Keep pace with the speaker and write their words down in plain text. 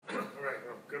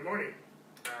Good morning.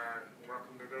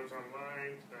 Welcome to those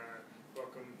online.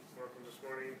 Welcome this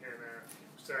morning, and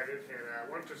excited. And I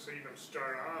want to even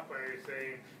start off by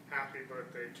saying happy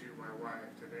birthday to my wife.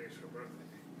 Today's her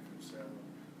birthday, so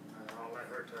I'll let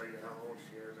her tell you how old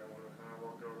she is. I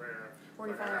won't go there.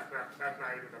 45. But that's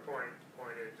not even the point. The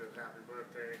point is just happy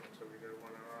birthday. So we do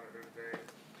want to honor her today.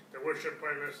 The worship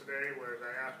playlist today was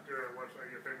I asked her what's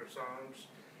your favorite songs.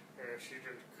 And she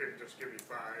couldn't just give me 5,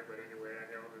 but anyway, I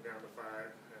held it down to 5.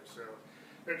 And so,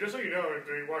 and just so you know, if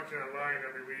you're watching online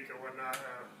every week or whatnot,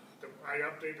 I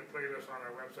update the playlist on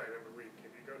our website every week.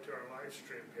 If you go to our live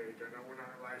stream page, I know we're not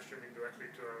live streaming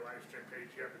directly to our live stream page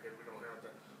yet because we don't have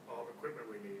all the equipment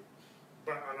we need.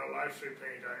 But on our live stream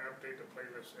page, I update the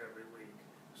playlist every week.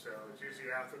 So it's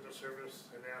usually after the service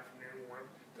in the afternoon.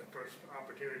 The first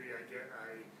opportunity I get,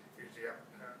 I usually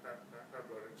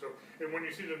upload it. So, and when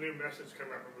you see the new message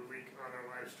come up every week on our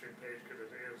live stream page, because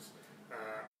it is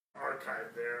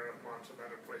archived there among some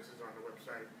other places on the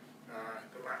website,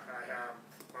 I have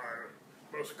our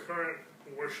most current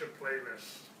worship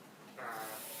playlist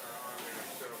on there.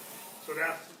 So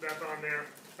that's on there.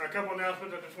 A couple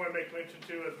announcements I just want to make mention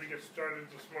to as we get started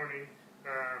this morning.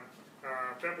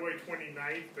 February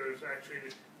 29th, there's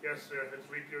actually, yes, it's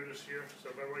leap year this year,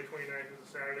 so February 29th is a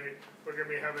Saturday. We're going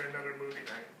to be having another movie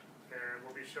night, and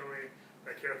we'll be showing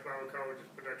the Charis Bible College's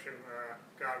production,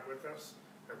 God With Us.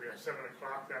 It'll be at 7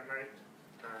 o'clock that night,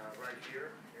 right here,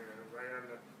 and right on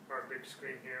our big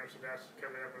screen here. So that's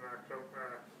coming up in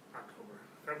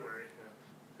February.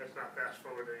 Let's not fast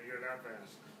forward a year that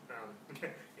fast.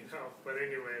 But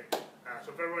anyway,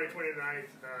 so February 29th,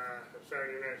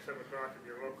 Saturday night, 7 o'clock, if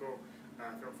you're local,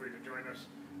 feel free to join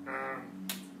us.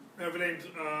 Everything's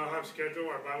on schedule.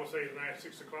 Our Bible study is tonight at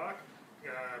 6 o'clock.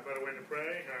 Better way to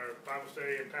pray. Our Bible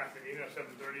study in Pasadena at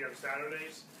 7:30 on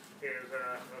Saturdays is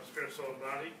Spirit, Soul, and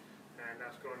Body, and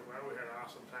that's going well. We had an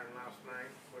awesome time last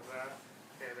night with that.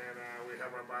 And then we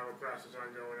have our Bible classes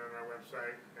ongoing on our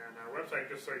website. And our website,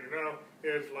 just so you know,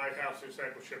 is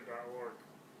lighthousediscipleship.org.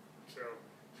 So,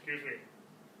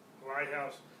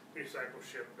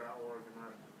 lighthousediscipleship.org, and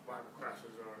our Bible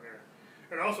classes are on there.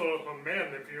 And also,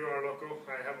 man, if you are local,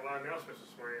 I have a lot of announcements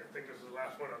this morning. I think this is the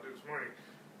last one I'll do this morning.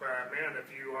 But man,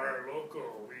 if you are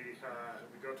local, we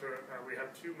have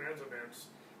 2 men's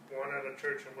events. One at a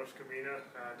church in West Covina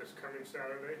this coming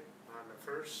Saturday on the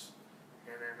 1st.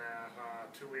 And then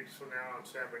 2 weeks from now on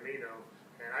San Bernardino.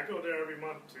 And I go there every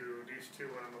month to these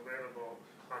 2 when I'm available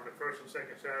on the 1st and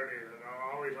 2nd Saturdays. And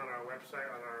I'm always on our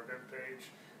website, on our event page.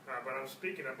 But I'm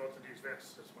speaking at both of these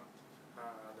events this month.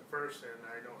 The 1st, and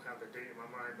I don't have the date in my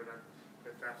mind, but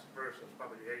if that's the 1st, it's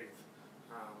probably the 8th.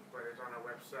 But it's on our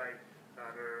website.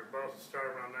 They're both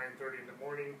start around 9:30 in the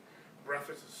morning.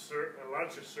 Breakfast is served,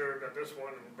 lunch is served at this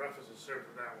one, and breakfast is served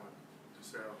at that one.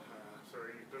 So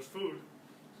there's food.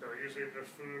 So usually if there's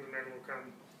food, the men will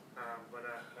come.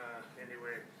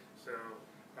 Anyway, so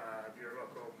if you're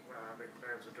local, make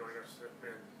plans to join us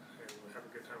and we'll have a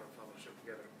good time of fellowship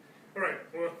together. All right.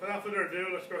 Well, without further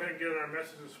ado, let's go ahead and get our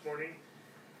message this morning.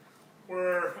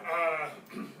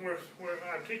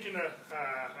 I'm teaching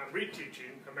I'm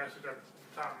reteaching a message I've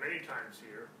taught many times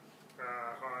here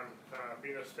on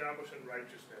being established in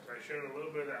righteousness. I shared a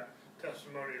little bit of that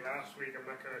testimony last week. I'm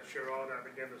not going to share all that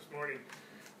again this morning.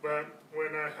 But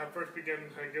when I first began to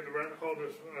get hold of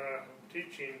this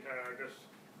teaching, this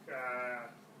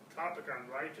topic on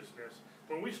righteousness,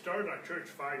 when we started our church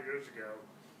 5 years ago,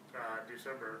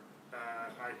 December,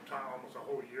 I taught almost a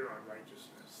whole year on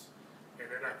righteousness. And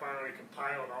then I finally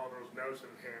compiled all those notes and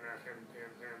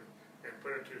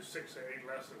put it into 6 to 8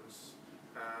 lessons.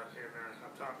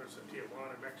 I've taught this in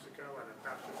Tijuana, Mexico, at a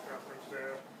pastor's conference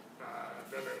there.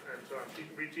 And so I'm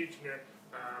reteaching it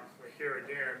here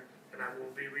again. And I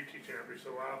will be reteaching every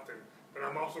so often. But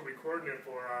I'm also recording it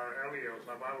for our LEOs,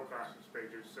 our Bible classes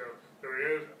pages. So there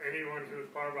is anyone who's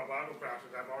part of our Bible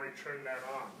classes, I've already turned that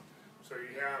on. So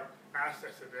you have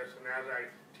access to this. And as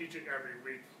I teach it every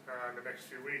week, in the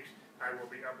next few weeks, I will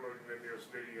be uploading the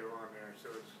newest video on there. So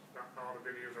it's not all the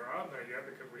videos are on there yet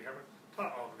because we haven't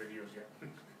taught all the videos yet.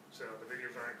 So the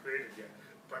videos aren't created yet.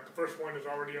 But the first one is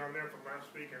already on there from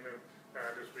last week, and then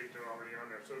this week they're already on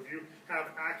there. So if you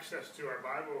have access to our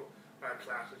Bible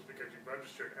classes because you've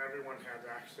registered, everyone has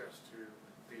access to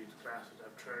these classes.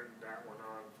 I've turned that one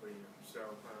on for you.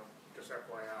 So just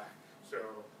FYI.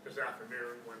 So this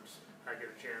afternoon, once I get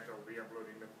a chance, I'll be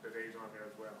uploading the days on there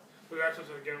as well. So that's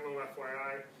just, again, a little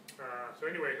FYI. So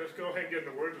anyway, let's go ahead and get in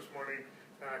the Word this morning.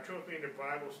 Turn with me in the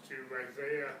Bibles to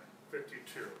Isaiah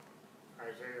 52.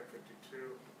 Isaiah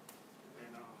 52.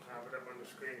 And I'll have it up on the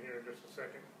screen here in just a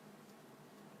second.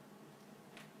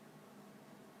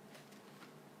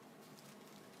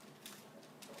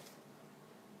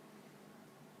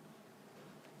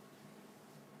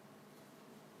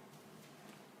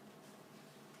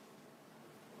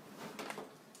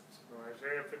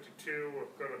 52,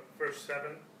 we'll go to verse 7.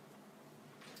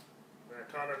 And I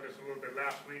taught on this a little bit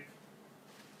last week.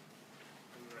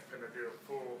 I'm not going to do a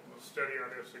full study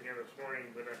on this again this morning,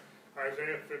 but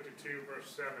Isaiah 52, verse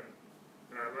 7.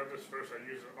 And I love this verse. I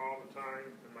use it all the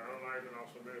time in my own life and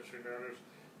also ministering to others.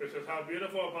 It says, how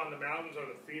beautiful upon the mountains are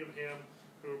the feet of him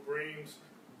who brings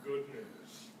good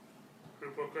news,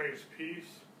 who proclaims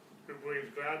peace, who brings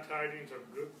glad tidings of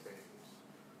good things,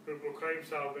 who proclaims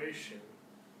salvation,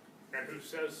 and who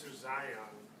says to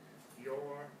Zion,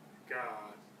 your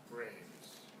God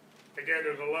reigns. Again,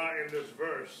 there's a lot in this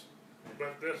verse,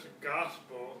 but this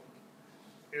gospel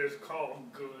is called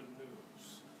good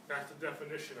news. That's the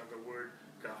definition of the word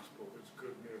gospel. It's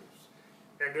good news.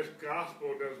 And this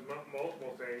gospel does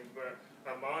multiple things, but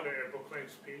among it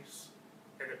proclaims peace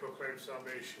and it proclaims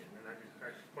salvation. And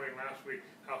I explained last week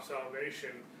how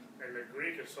salvation in the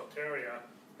Greek is soteria,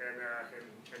 and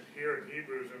here in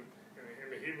Hebrews and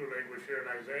in the Hebrew language here in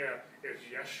Isaiah is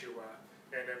Yeshua.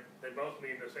 And they both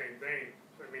mean the same thing.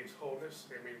 It means wholeness,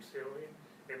 it means healing,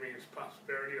 it means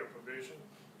prosperity or provision,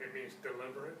 it means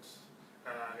deliverance,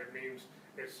 it means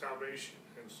it's salvation.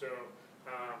 And so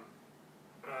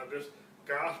this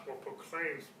gospel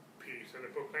proclaims peace and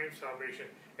it proclaims salvation.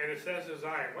 And it says to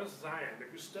Zion. What's Zion? If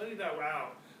you study that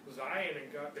out, Zion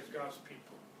is God's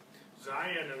people.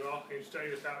 Zion is all, you study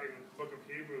this out in the book of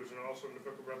Hebrews and also in the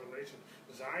book of Revelation.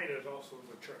 Zion is also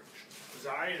the church.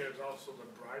 Zion is also the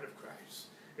bride of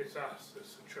Christ. It's us,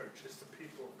 it's the church, it's the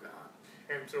people of God.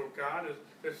 And so God is,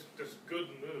 this good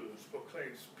news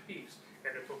proclaims peace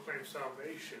and it proclaims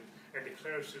salvation and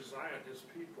declares to Zion, his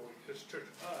people, his church,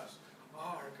 us,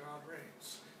 our God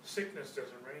reigns. Sickness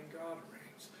doesn't reign, God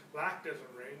reigns. Lack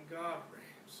doesn't reign, God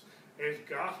reigns. His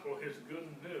gospel, his good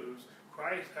news,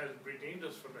 Christ has redeemed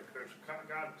us from the curse.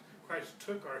 Christ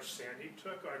took our sin, he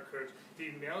took our curse,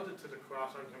 he nailed it to the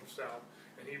cross on himself,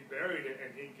 and he buried it,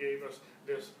 and he gave us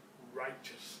this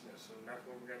righteousness, and that's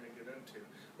what we're going to get into.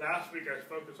 Last week I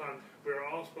focused on we're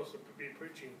all supposed to be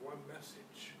preaching one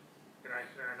message, and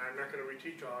I'm not going to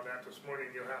reteach all of that this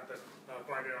morning. You'll have to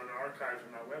find it on the archives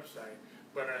on our website,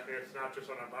 but it's not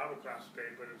just on our Bible class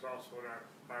page, but it's also in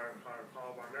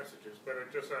all of our messages. But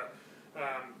it's just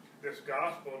this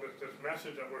gospel, this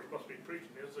message that we're supposed to be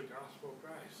preaching is the gospel of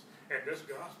Christ, and this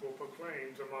gospel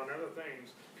proclaims, among other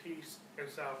things, peace and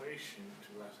salvation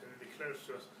to us, and it declares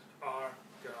to us our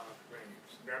God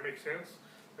reigns. Does that make sense?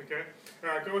 Okay?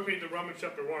 Go with me to Romans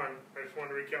chapter 1. I just want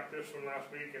to recap this from last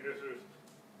week, and this is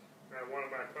one of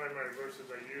my primary verses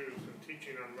I use in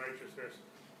teaching on righteousness.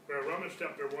 Romans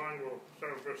chapter 1, we'll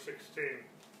start with verse 16.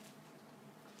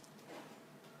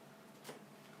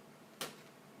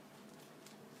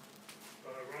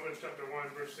 Romans chapter 1,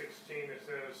 verse 16, it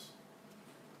says,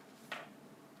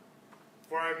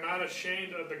 for I am not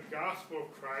ashamed of the gospel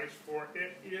of Christ, for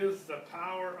it is the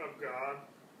power of God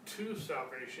to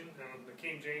salvation. And the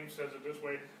King James says it this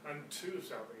way, unto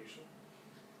salvation.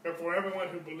 But for everyone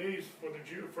who believes, for the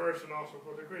Jew first and also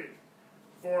for the Greek.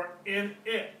 For in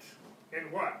it,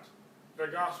 in what? The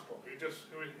gospel.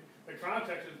 The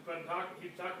context has been talking,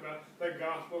 he's talking about the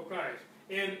gospel of Christ.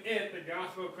 In it, the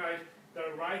gospel of Christ,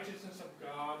 the righteousness of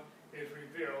God is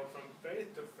revealed from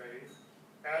faith to faith,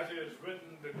 as it is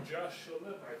written, the just shall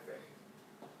live by faith.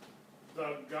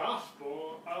 The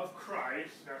gospel of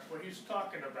Christ, that's what he's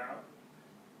talking about,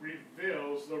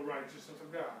 reveals the righteousness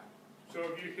of God.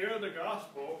 So if you hear the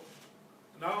gospel,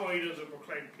 not only does it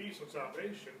proclaim peace and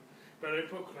salvation, but it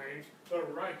proclaims the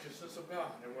righteousness of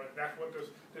God. And that's what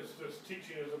this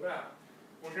teaching is about.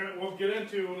 We'll get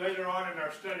into, later on in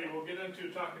our study, we'll get into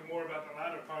talking more about the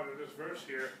latter part of this verse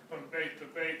here, from faith to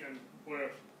faith, and where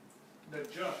the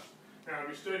just. Now,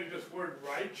 we studied this word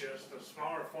righteous, the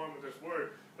smaller form of this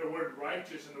word. The word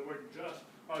righteous and the word just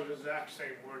are the exact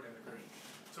same word in the Greek.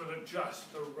 So the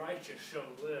just, the righteous, shall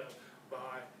live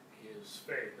by his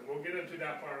faith. And we'll get into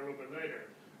that part a little bit later.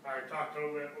 I talked a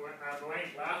little bit at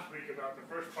length last week about the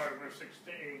first part of verse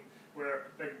 16,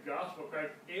 where the gospel of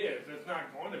Christ is. It's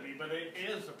not going to be, but it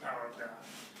is the power of God.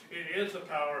 It is the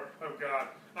power of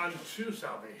God unto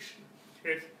salvation.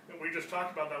 We just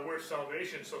talked about that word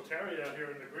salvation, soteria here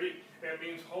in the Greek. It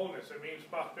means wholeness, it means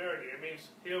prosperity, it means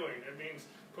healing, it means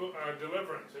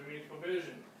deliverance, it means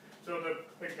provision. So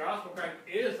the gospel of Christ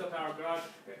is the power of God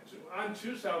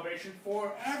unto salvation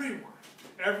for everyone.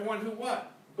 Everyone who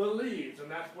what? Believes.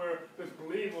 And that's where this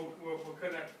belief will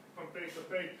connect from faith to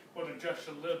faith, for the just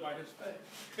shall live by his faith.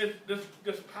 It's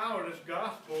this power, this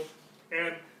gospel,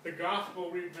 and the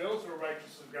gospel reveals the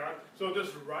righteousness of God. So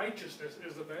this righteousness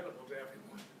is available to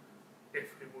everyone, if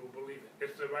we will believe it.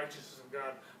 It's the righteousness of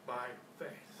God by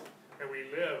faith. And we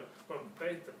live from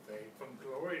faith to faith, from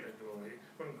glory to glory,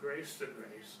 from grace to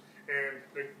grace.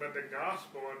 But the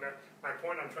gospel, and my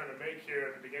point I'm trying to make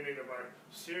here at the beginning of our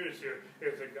series here,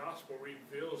 is the gospel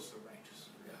reveals the righteousness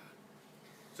of God.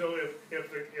 So I'm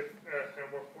going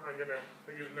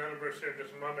to use another verse here in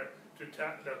just a moment to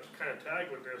kind of tag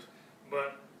with this,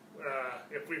 but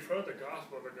if we've heard the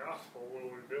gospel will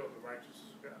reveal the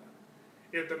righteousness of God.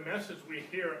 If the message we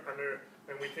hear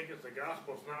and we think it's the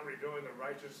gospel is not revealing the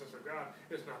righteousness of God,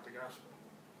 it's not the gospel.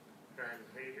 And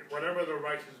whatever the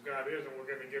righteousness of God is, and we're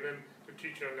going to get into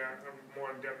teaching on that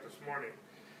more in depth this morning.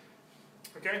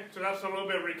 Okay, so that's a little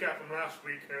bit of recap from last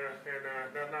week, and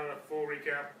not a full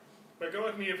recap. But go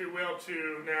with me, if you will,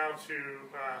 to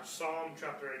Psalm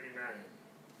chapter 89.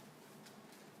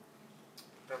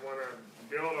 I want to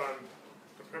build on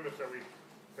the premise that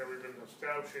we've been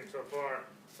establishing so far.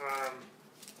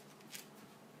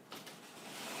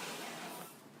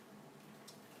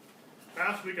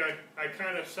 Last week I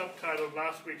kind of subtitled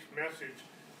last week's message.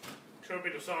 Turn me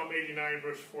to Psalm 89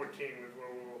 verse 14 is where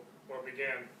we'll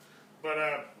begin. But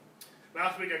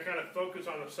last week I kind of focused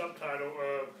on the subtitle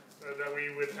of that we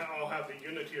would all have the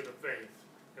unity of the faith.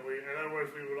 And in other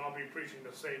words, we would all be preaching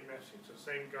the same message, the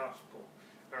same gospel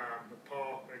that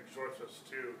Paul exhorts us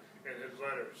to in his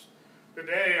letters.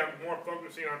 Today I'm more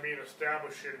focusing on being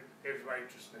established in his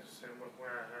righteousness. And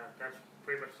that's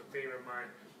pretty much the theme of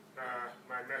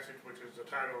my message, which is the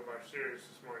title of our series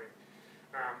this morning.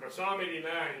 But Psalm 89,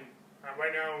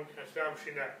 right now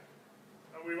establishing that,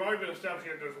 we've already been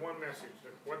establishing that there's one message,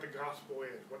 what the gospel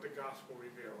is, what the gospel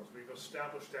reveals. We've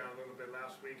established that a little bit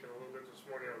last week and a little bit this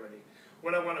morning already.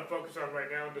 What I want to focus on right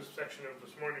now in this section of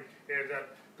this morning is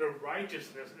that the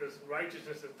righteousness is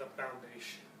the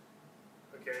foundation.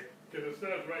 Okay? Because it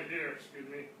says right here,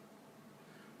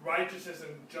 righteousness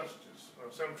and justice.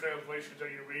 Some translations that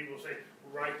you read will say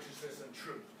righteousness and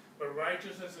truth. But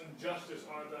righteousness and justice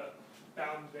are the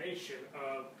foundation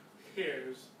of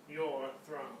your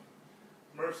throne.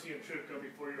 Mercy and truth go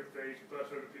before your face.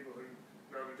 Blessed are the people who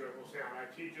know the joyful sound.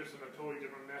 I teach this in a totally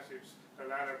different message, the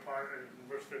latter part in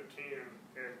verse 15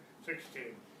 and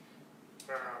 16.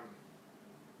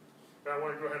 But I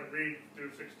want to go ahead and read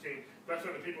through 16.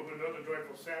 Blessed are the people who know the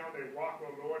joyful sound. They walk,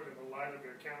 O Lord, in the light of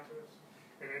your countenance.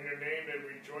 And in your name they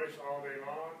rejoice all day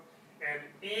long. And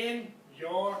in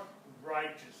your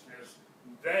righteousness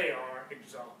they are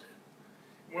exalted.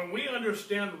 When we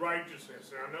understand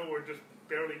righteousness, and I know we're just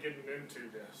barely getting into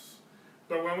this,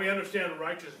 but when we understand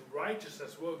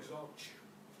righteousness will exalt you.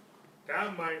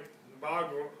 That might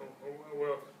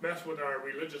will mess with our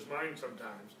religious mind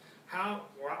sometimes.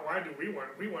 Why do we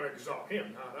want to exalt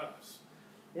him, not us?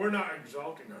 We're not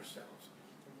exalting ourselves.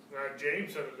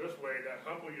 James said it this way, that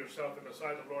humble yourself in the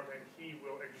sight of the Lord and he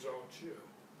will exalt you.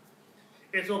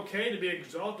 It's okay to be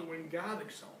exalted when God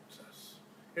exalts us.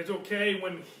 It's okay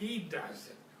when he does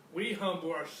it. We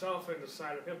humble ourselves in the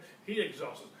sight of him. He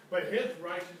exalts us. But his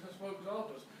righteousness will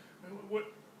exalt us.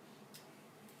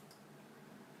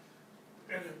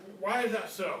 And why is that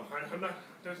so?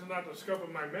 This is not the scope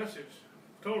of my message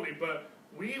totally, but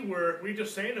we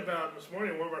just saying about this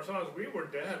morning in one of our songs, we were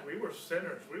dead, we were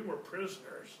sinners, we were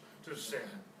prisoners to sin.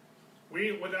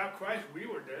 Without Christ, we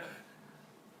were dead.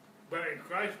 But in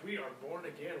Christ, we are born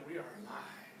again, we are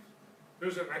alive.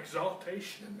 There's an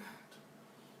exaltation in that.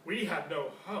 We had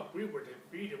no hope, we were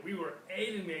defeated, we were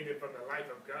alienated from the life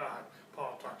of God,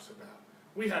 Paul talks about.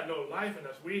 We had no life in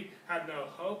us. We had no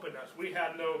hope in us.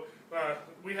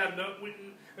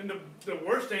 And the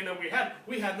worst thing that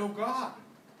we had no God.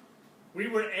 We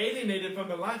were alienated from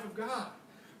the life of God.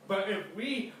 But if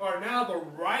we are now the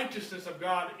righteousness of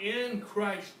God in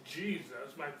Christ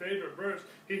Jesus, my favorite verse,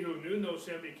 he who knew no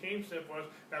sin became sin for us,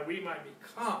 that we might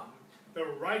become the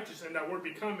righteous, and that word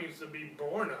become means to be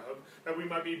born of, that we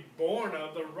might be born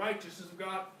of the righteousness of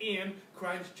God in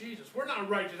Christ Jesus. We're not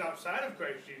righteous outside of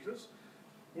Christ Jesus.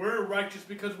 We're righteous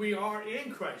because we are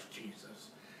in Christ Jesus.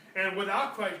 And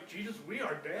without Christ Jesus, we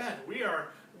are dead. We're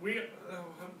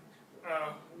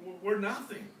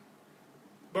nothing.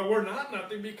 But we're not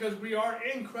nothing because we are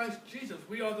in Christ Jesus.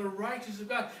 We are the righteousness of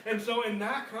God. And so in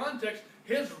that context,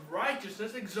 his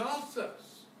righteousness exalts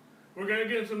us. We're going to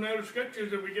get into some other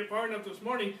scriptures if we get far enough this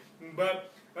morning.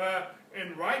 But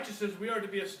in righteousness, we are to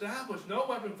be established. No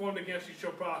weapon formed against you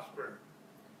shall prosper.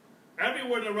 Every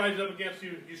word that rises up against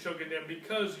you, you shall condemn,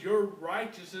 because your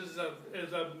righteousness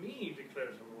is of me,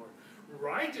 declares the Lord.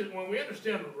 When we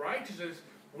understand righteousness,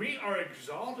 we are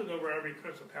exalted over every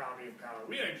principality and power.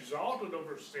 We are exalted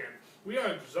over sin. We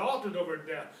are exalted over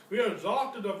death. We are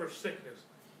exalted over sickness.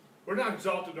 We're not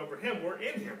exalted over him. We're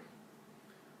in him.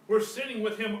 We're sitting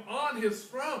with him on his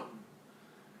throne.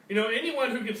 You know,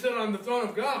 anyone who can sit on the throne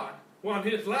of God, on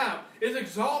his lap, is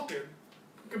exalted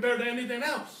compared to anything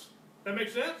else. That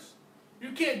makes sense?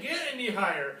 You can't get any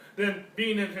higher than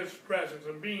being in His presence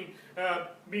and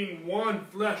being one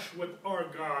flesh with our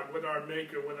God, with our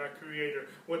Maker, with our Creator,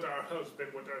 with our husband,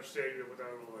 with our Savior, with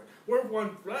our Lord. We're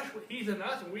one flesh. He's in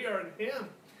us and we are in Him.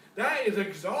 That is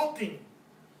exalting.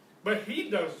 But He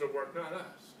does the work, not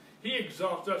us. He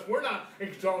exalts us. We're not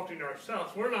exalting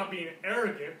ourselves. We're not being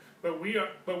arrogant, but we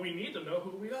need to know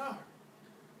who we are.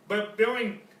 But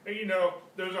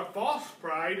there's a false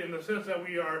pride in the sense that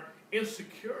we are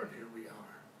insecure in who we are.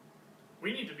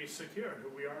 We need to be secure in who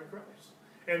we are in Christ.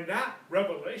 And that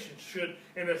revelation should,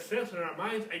 in a sense, in our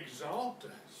minds, exalt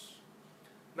us.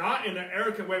 Not in an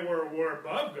arrogant way where we're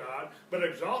above God, but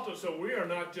exalt us so we are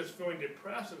not just feeling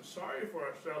depressed and sorry for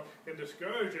ourselves and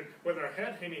discouraged and with our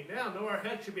head hanging down. No, our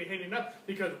head should be hanging up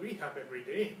because we have been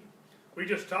redeemed. We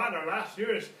just taught in our last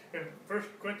series in 1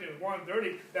 Corinthians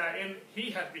 1:30 that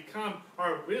He has become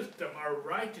our wisdom, our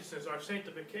righteousness, our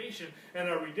sanctification, and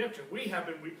our redemption. We have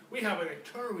an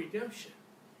eternal redemption.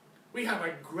 We have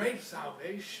a great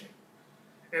salvation.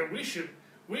 And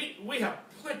we have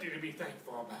plenty to be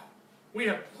thankful about. We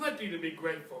have plenty to be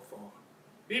grateful for,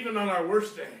 even on our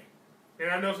worst day. And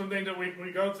I know some things that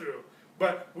we go through.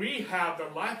 But we have the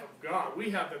life of God. We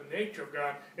have the nature of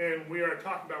God. And we are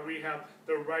talking about we have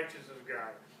the righteousness of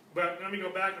God. But let me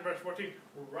go back to verse 14.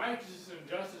 Righteousness and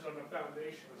justice are the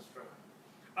foundation of the throne.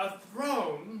 A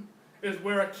throne is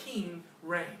where a king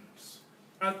reigns.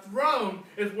 A throne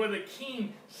is where the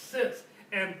king sits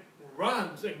and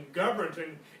runs and governs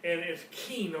and is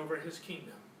king over his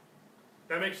kingdom.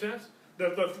 That makes sense?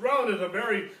 The throne is a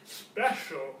very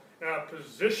special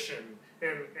position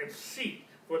and seat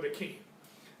for the king.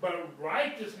 But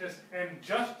righteousness and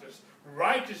justice,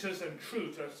 righteousness and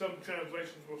truth, as some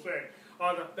translations will say,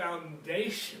 are the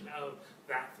foundation of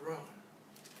that throne.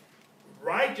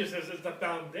 Righteousness is the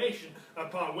foundation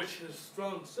upon which His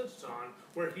throne sits on,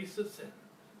 where He sits in.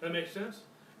 That makes sense?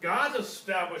 God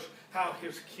established how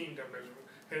His kingdom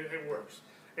it works.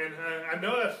 And I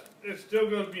know that it still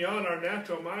goes beyond our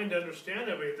natural mind to understand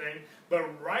everything,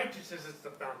 but righteousness is the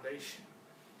foundation.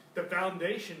 The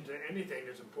foundation to anything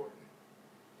is important.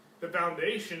 The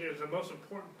foundation is the most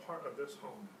important part of this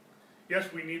home.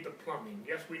 Yes, we need the plumbing.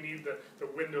 Yes, we need the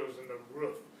windows and the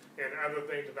roof and other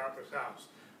things about this house.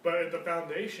 But if the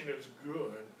foundation is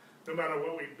good, no matter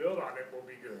what we build on it will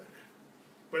be good.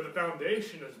 But the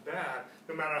foundation is bad,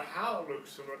 no matter how it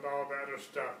looks and with all that other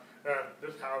stuff,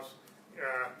 this house,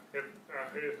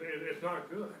 it's not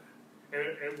good. And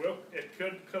it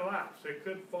could collapse. It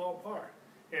could fall apart.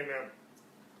 And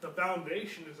the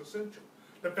foundation is essential.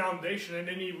 The foundation in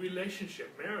any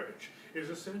relationship, marriage, is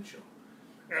essential.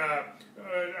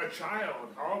 A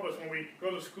child, all of us, when we go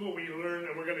to school, we learn,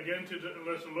 and we're going to get into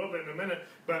this a little bit in a minute,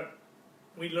 but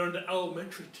we learn the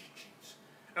elementary teachings.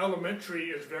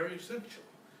 Elementary is very essential.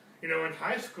 In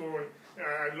high school,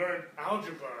 I learned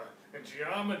algebra and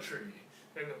geometry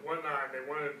and whatnot. They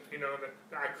wanted,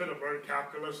 I could have learned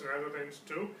calculus and other things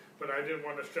too, but I didn't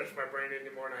want to stretch my brain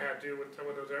anymore, and I had to with some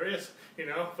of those areas,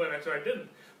 but so I didn't.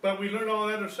 But we learned all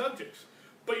other subjects.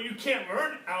 But you can't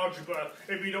learn algebra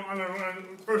if you don't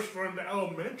first learn the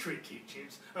elementary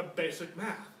teachings of basic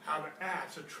math, how to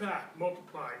add, subtract,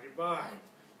 multiply, divide,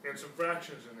 and some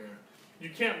fractions in there. You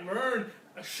can't learn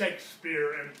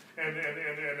Shakespeare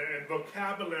and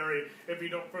vocabulary if you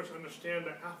don't first understand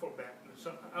the alphabet and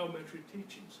some elementary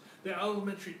teachings. The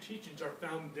elementary teachings are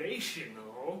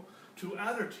foundational to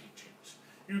other teachings.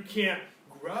 You can't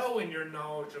grow in your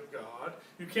knowledge of God.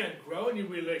 You can't grow in your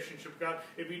relationship with God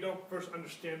if you don't first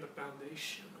understand the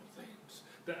foundational things,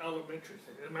 the elementary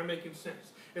things. Am I making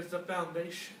sense? It's the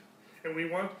foundation. And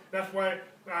that's why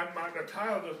the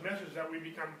title of this message is that we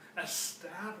become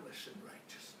established in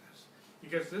righteousness.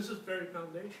 Because this is very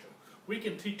foundational. We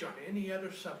can teach on any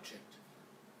other subject,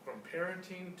 from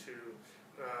parenting to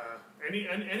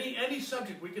any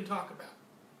subject we can talk about,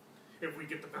 if we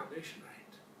get the foundation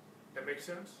right. That makes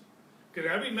sense? Because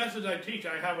every message I teach,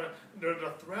 there's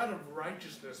a thread of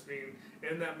righteousness being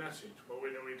in that message.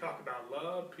 When we talk about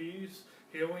love, peace,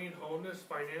 healing, wholeness,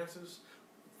 finances,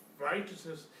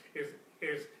 righteousness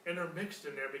is intermixed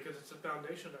in there because it's the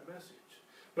foundation of that message.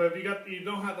 But if you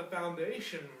don't have the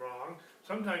foundation wrong,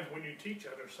 sometimes when you teach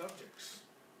other subjects,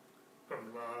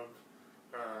 from love,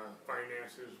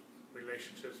 finances,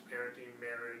 relationships, parenting,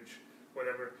 marriage,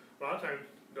 whatever, a lot of times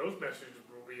those messages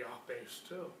will be off base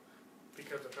too,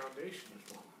 because the foundation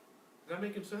is wrong. Is that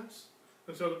making sense?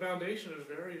 And so the foundation is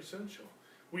very essential.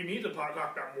 We need to talk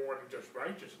about more than just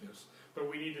righteousness, but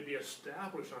we need to be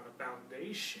established on a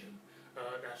foundation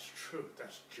that's truth,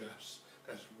 that's just,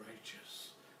 that's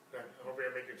righteous. Hopefully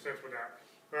I'm making sense with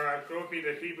that. Go with me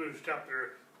to Hebrews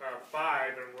chapter 5,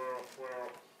 and we'll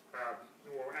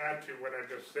will add to what I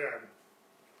just said.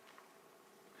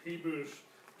 Hebrews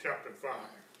chapter 5.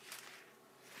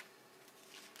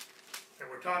 And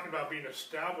we're talking about being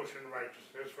established in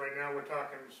righteousness. Right now we're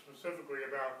talking specifically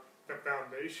about the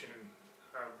foundation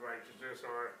of righteousness,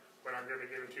 or what I'm going to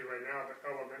get into right now, the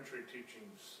elementary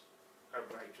teachings of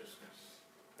righteousness.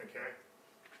 Okay?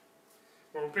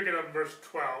 Well, we'll pick it up in verse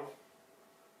 12.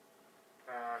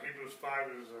 Hebrews 5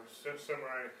 is a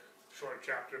semi-short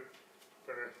chapter.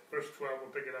 But verse 12,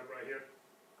 we'll pick it up right here.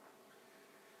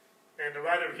 And the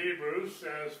writer of Hebrews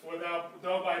says, "For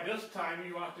though by this time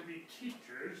you ought to be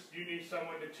teachers, you need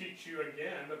someone to teach you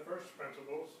again the first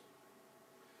principles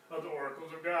of the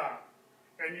oracles of God.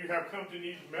 And you have come to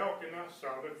need milk and not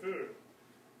solid food."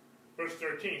 Verse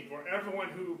 13, "For everyone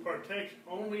who partakes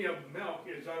only of milk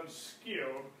is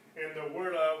unskilled in the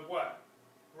word of" what?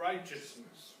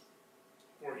 "Righteousness,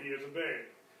 for he is a babe.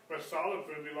 But solid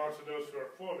food belongs to those who are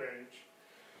full of age."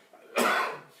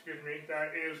 Excuse me,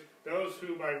 that is, those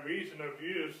who by reason of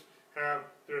use have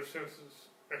their senses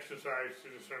exercised to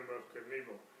discern both good and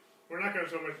evil. We're not going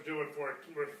to so much do it for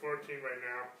verse 14 right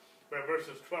now, but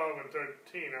verses 12 and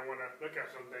 13, I want to look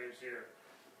at some things here.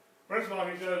 First of all,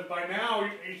 he says, by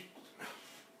now,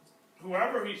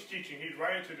 whoever he's teaching, he's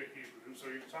writing to the Hebrews, so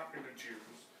he's talking to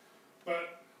Jews.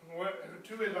 But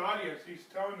to his audience, he's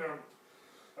telling them,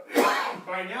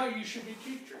 by now you should be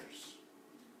teachers.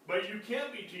 But you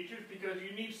can't be teachers because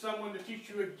you need someone to teach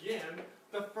you again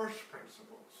the first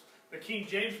principles. The King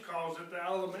James calls it the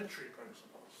elementary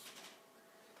principles.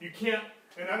 You can't,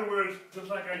 in other words, just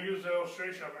like I used the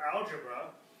illustration of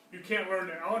algebra, you can't learn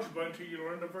the algebra until you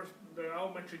learn the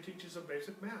elementary teachings of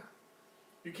basic math.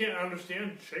 You can't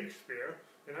understand Shakespeare,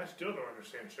 and I still don't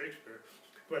understand Shakespeare,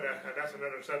 but that's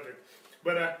another subject.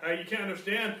 But you can't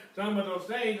understand some of those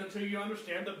things until you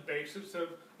understand the basics of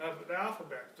the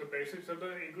alphabet, the basics of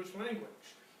the English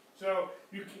language. So,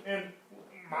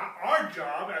 our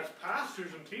job as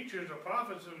pastors and teachers and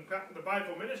prophets and the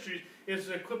Bible ministries is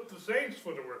to equip the saints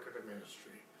for the work of the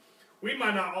ministry. We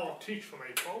might not all teach from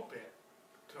a pulpit,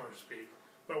 so to speak,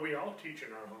 but we all teach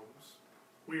in our homes.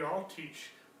 We all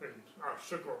teach in our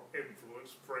circle of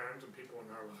influence, friends and people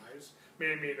in our lives,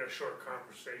 maybe in a short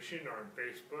conversation or on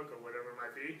Facebook or whatever it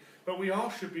might be, but we all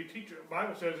should be teachers. The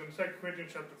Bible says in 2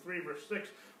 Corinthians chapter 3, verse 6,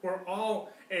 we're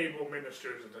all able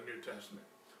ministers of the New Testament.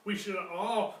 We should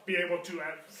all be able to,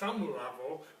 at some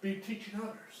level, be teaching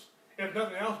others, if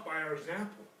nothing else, by our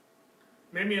example.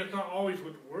 Maybe it's not always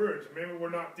with words, maybe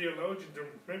we're not theologians, or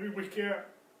maybe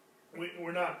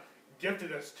we're not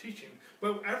gifted as teaching,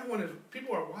 but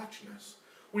people are watching us.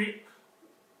 We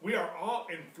are all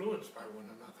influenced by one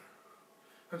another.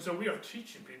 And so we are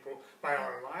teaching people by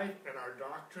our life and our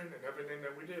doctrine and everything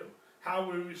that we do. How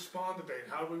we respond to things,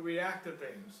 how we react to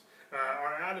things,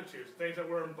 our attitudes, things that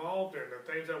we're involved in, the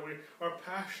things that we are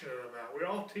passionate about. We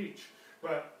all teach.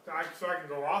 But I can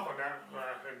go off on that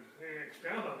and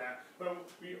expound on that. But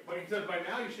he says, by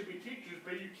now you should be teachers,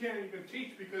 but you can't even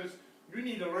teach because you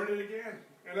need to learn it again.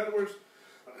 In other words,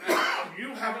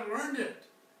 you haven't learned it.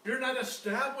 You're not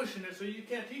establishing it, so you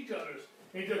can't teach others.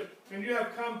 He says, and you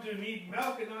have come to need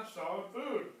milk and not solid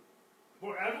food.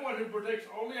 For everyone who partakes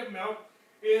only of milk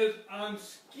is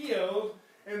unskilled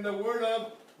in the word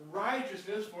of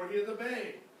righteousness, for he is a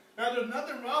babe. Now, there's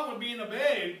nothing wrong with being a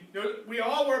babe. We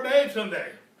all were babes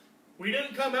someday. We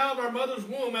didn't come out of our mother's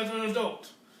womb as an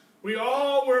adult. We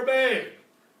all were a babe.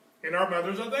 And our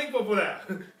mothers are thankful for that.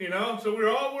 So we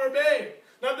all were a babe.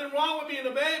 Nothing wrong with being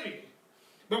a baby.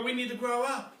 But we need to grow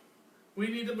up. We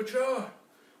need to mature.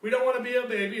 We don't want to be a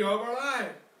baby all of our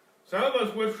life. Some of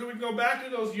us wish we could go back to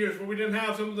those years where we didn't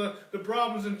have some of the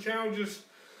problems and challenges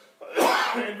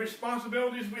and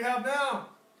responsibilities we have now.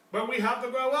 But we have to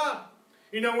grow up.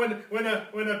 When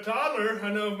a toddler,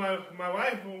 I know my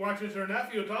wife watches her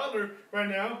nephew, a toddler right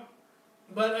now,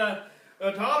 but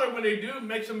a toddler, when they do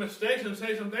make some mistakes and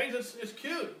say some things, it's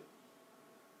cute.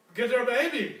 Because they're a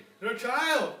baby, they're a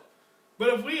child. But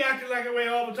if we acted like that way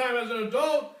all the time as an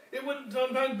adult, it wouldn't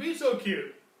sometimes be so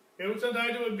cute.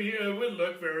 Sometimes it would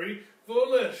look very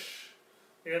foolish.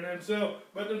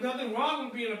 But there's nothing wrong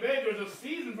with being a babe. There's a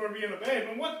season for being a babe.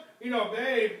 And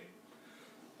babe,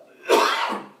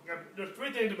 there's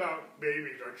three things about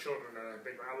babies or children that I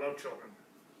think. I love children.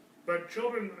 But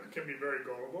children can be very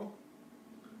gullible.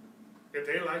 If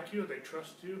they like you, they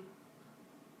trust you,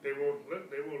 they will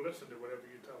listen to whatever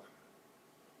you tell them.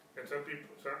 And some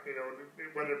people,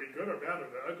 whether it be good or bad or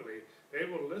ugly, they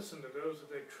will listen to those that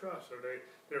they trust or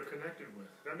they're connected with.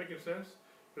 Is that making sense?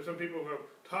 There's some people who have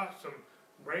taught some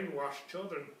brainwashed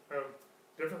children of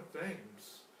different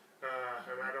things.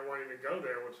 And I don't want you to go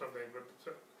there with something,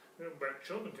 but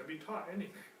children can be taught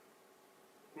anything.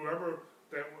 whoever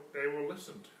that they will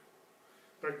listen to.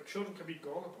 But children can be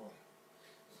gullible.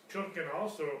 Children can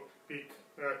also be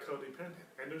codependent,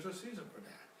 and there's a season for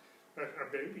that. A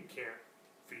baby can't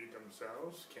feed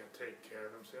themselves, can't take care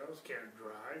of themselves, can't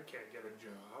drive, can't get a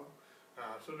job.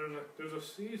 So there's a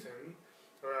season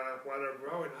while they're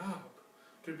growing up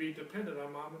to be dependent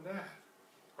on mom and dad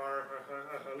or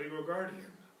a legal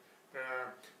guardian.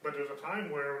 But there's a time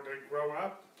where they grow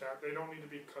up that they don't need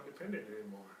to be codependent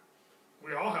anymore.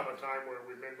 We all have a time where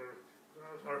we maybe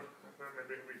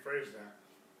rephrase that.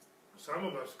 Some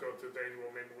of us go through things where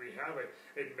maybe we have a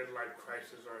midlife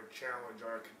crisis or a challenge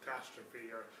or a catastrophe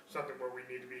or something where we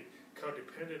need to be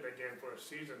codependent again for a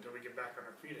season until we get back on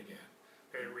our feet again.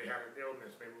 Maybe we had an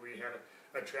illness, maybe we had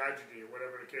a tragedy or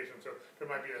whatever the case. And so there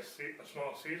might be a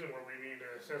small season where we need,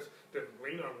 in a sense, to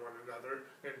lean on one another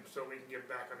and so we can get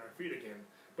back on our feet again.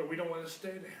 But we don't want to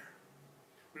stay there.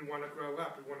 We want to grow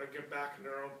up. We want to get back on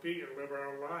our own feet and live our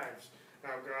own lives.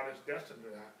 Now God is destined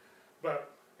to that.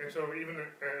 And so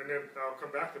and then I'll come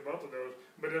back to both of those.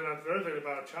 But then the third thing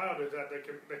about a child is that they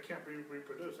can't be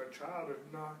reproduced. A child is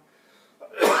not,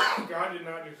 God did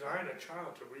not design a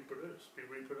child to reproduce, be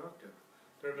reproductive.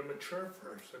 They're to mature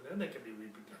first, and then they can be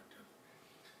reproductive.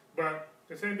 But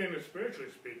the same thing is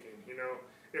spiritually speaking.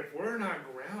 If we're not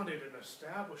grounded and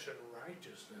established in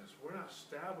righteousness, we're not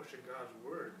established in God's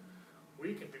word,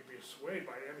 we can be swayed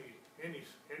by any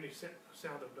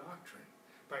sound of doctrine,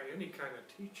 by any kind of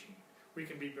teaching. We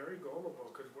can be very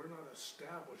gullible because we're not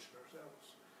established in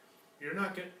ourselves.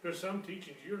 There's some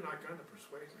teachings you're not going to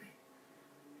persuade me.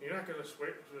 You're not going to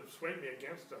persuade me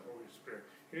against the Holy Spirit.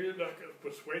 You're not going to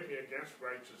persuade me against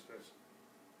righteousness.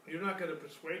 You're not going to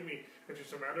persuade me into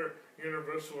some other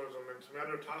universalism and some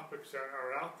other topics that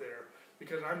are out there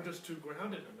because I'm just too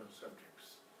grounded in those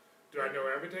subjects. Do I know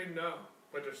everything? No.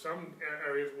 But there's some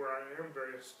areas where I am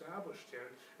very established in,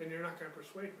 and you're not going to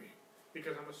persuade me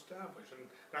because I'm established, and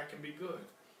that can be good.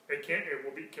 It can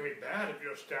be bad if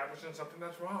you're established in something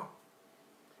that's wrong.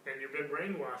 And you've been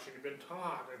brainwashed, and you've been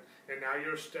taught, and now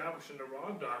you're established in the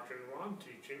wrong doctrine, wrong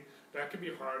teaching. That can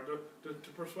be hard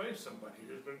to persuade somebody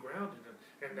who's been grounded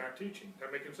in that teaching.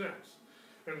 That making sense?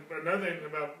 And another thing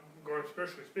about going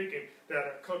spiritually speaking,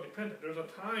 that codependent. There's a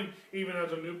time, even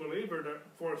as a new believer,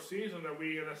 for a season that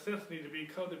we, in a sense, need to be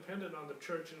codependent on the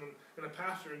church and a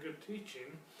pastor and good teaching.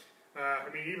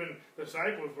 Even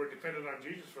disciples were dependent on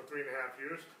Jesus for 3.5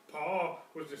 years. Paul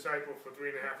was discipled for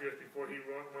 3.5 years before he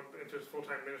went into his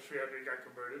full-time ministry after he got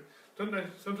converted.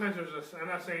 Sometimes I'm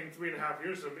not saying 3.5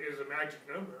 years is a magic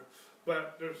number,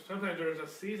 but sometimes there's a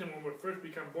season when we first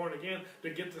become born again to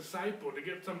get discipled, to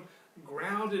get some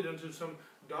grounded into some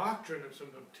doctrine and some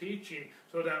teaching,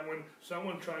 so that when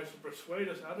someone tries to persuade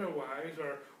us otherwise,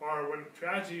 or when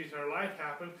tragedies in our life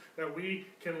happen, that we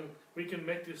can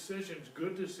make decisions,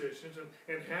 good decisions,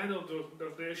 and handle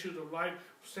the issues of life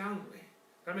soundly.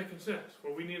 That making sense?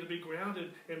 Well, we need to be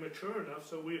grounded and mature enough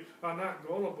so we are not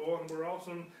gullible, and we're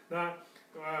also not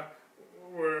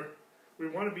we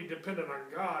want to be dependent on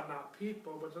God, not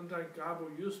people, but sometimes God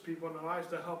will use people in our lives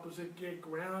to help us get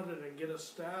grounded and get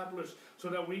established so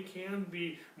that we can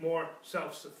be more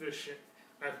self-sufficient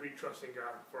as we trust in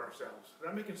God for ourselves. Is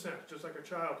that making sense? Just like a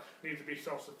child needs to be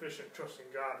self-sufficient, trusting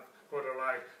God for their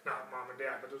life, not mom and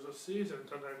dad. But there's a season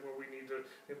sometimes where we need to,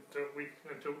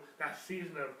 until that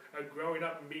season of growing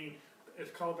up and being,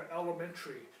 it's called the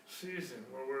elementary season,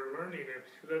 where we're learning,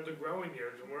 and the growing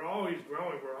years, and we're always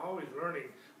growing, we're always learning,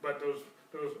 but those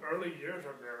early years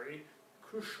are very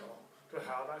crucial to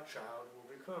how that child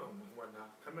will become and whatnot.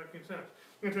 That making sense?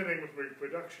 And same thing with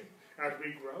reproduction. As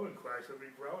we grow in Christ, as we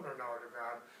grow in our knowledge of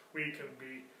God,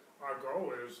 our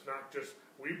goal is not just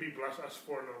we be blessed, us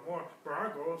four no more, but our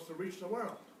goal is to reach the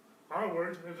world. Our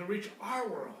word is to reach our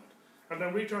world, and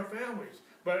then reach our families.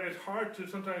 But it's hard to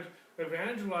sometimes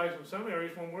evangelize in some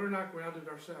areas when we're not grounded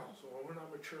ourselves, or when we're not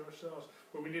mature ourselves,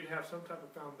 but we need to have some type of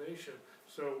foundation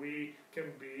so we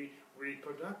can be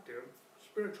reproductive,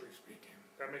 spiritually speaking.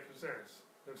 That makes sense?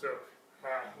 And so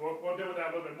we'll deal with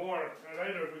that a little bit more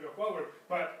later as we go forward.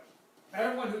 But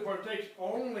everyone who partakes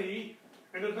only,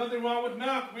 and there's nothing wrong with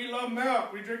milk. We love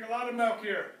milk. We drink a lot of milk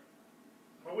here.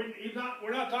 But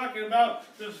we're not talking about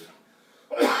this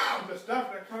the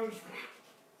stuff that comes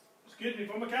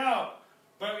from a cow.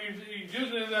 But he's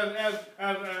using it as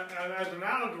an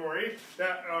allegory,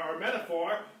 or a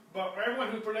metaphor. But for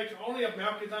everyone who partakes only of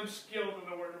milk is unskilled in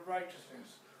the word of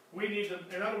righteousness. We need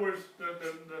to, in other words,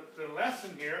 the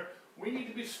lesson here, we need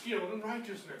to be skilled in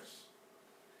righteousness.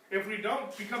 If we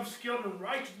don't become skilled in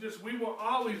righteousness, we will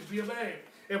always be a babe.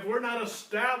 if we're not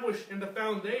established in the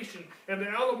foundation and the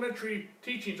elementary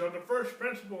teachings or the first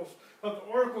principles of the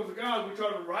oracles of God, which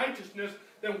are the righteousness,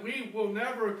 then we will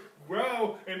never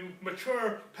grow and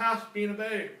mature past being a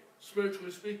babe,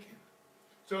 spiritually speaking.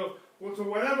 So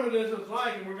whatever it is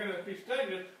like, and we're going to be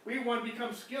studying it, we want to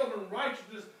become skilled in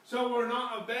righteousness so we're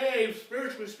not a babe,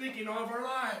 spiritually speaking, all of our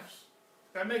lives.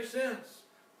 That makes sense.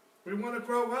 We want to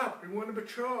grow up. We want to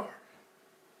mature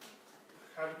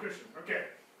as a Christian. Okay.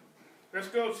 Let's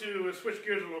switch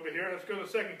gears a little bit here. Let's go to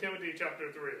 2 Timothy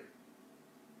chapter 3.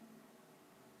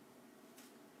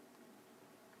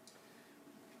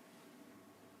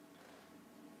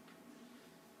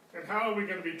 And how are we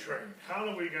going to be trained? How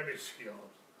are we going to be skilled?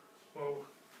 Well,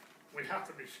 we have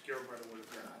to be skilled by the Word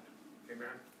of God.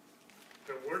 Amen?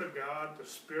 The Word of God, the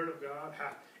Spirit of God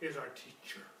is our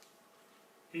teacher.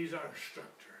 He's our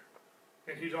instructor.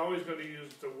 And He's always going to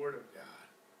use the Word of God.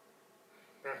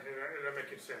 Is that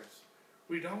making sense?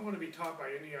 We don't want to be taught by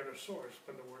any other source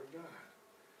than the Word of God.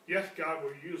 Yes, God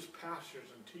will use pastors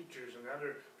and teachers and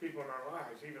other people in our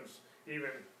lives,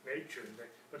 even nature,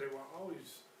 but they will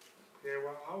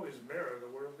always mirror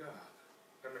the Word of God.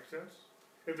 That makes sense?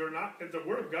 If the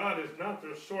Word of God is not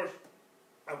their source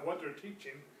of what they're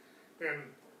teaching,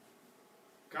 then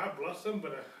God bless them,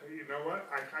 but you know what?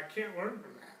 I can't learn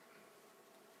from that.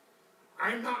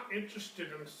 I'm not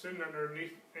interested in sitting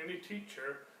underneath any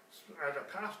teacher as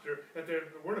a pastor if the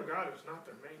Word of God is not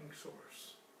their main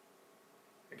source.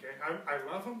 Okay?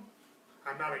 I love them.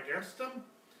 I'm not against them.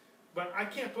 But I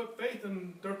can't put faith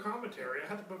in their commentary. I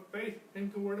have to put faith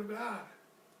in the Word of God.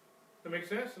 That makes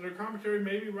sense? And their commentary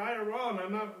may be right or wrong.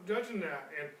 I'm not judging that.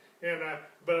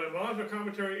 But as long as their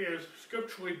commentary is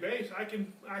scripturally based, I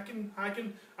can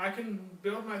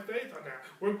build my faith on that.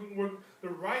 The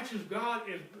righteous God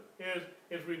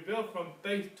is revealed from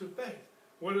faith to faith.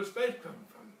 Where does faith come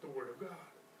from? The Word of God.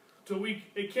 So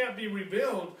it can't be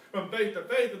revealed from faith to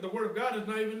faith if the Word of God is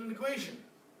not even in the equation.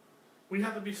 We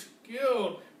have to be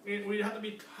skilled. We have to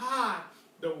be taught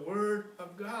the Word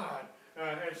of God.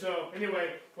 And so,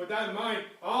 anyway, with that in mind,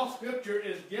 all Scripture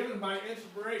is given by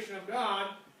inspiration of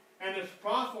God, and is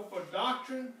profitable for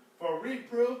doctrine, for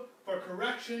reproof, for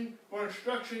correction, for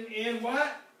instruction in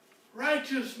what?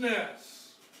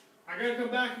 Righteousness. I got to come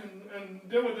back and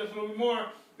deal with this a little bit more,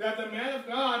 that the man of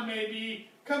God may be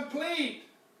complete,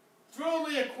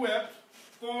 fully equipped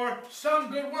for some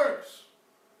good works.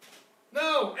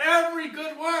 No, every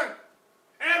good work.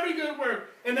 Every good work.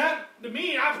 And that, to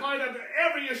me, I apply that to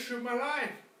every issue of my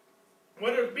life.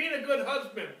 Whether it's being a good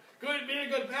husband, being a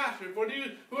good pastor, for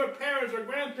those who are parents or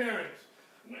grandparents.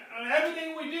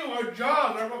 Everything we do, our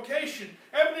jobs, our vocation,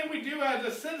 everything we do as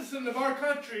a citizen of our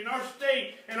country, in our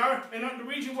state, in the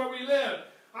region where we live,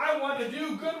 I want to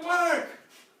do good work.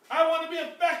 I want to be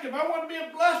effective. I want to be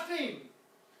a blessing.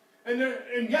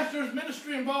 And yes, there's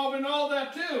ministry involved in all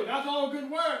that too. That's all good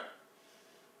work.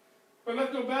 But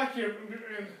let's go back here.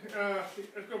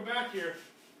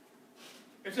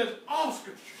 It says all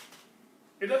Scripture.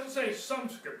 It doesn't say some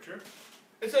Scripture.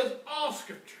 It says all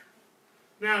Scripture.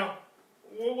 Now,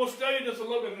 we'll study this a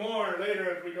little bit more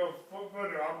later as we go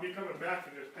further. I'll be coming back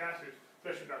to this passage,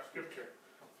 especially about Scripture.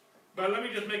 But let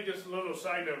me just make this a little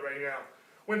side note right now.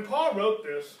 When Paul wrote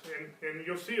this, and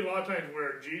you'll see a lot of times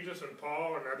where Jesus and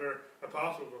Paul and other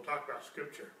apostles will talk about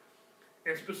Scripture.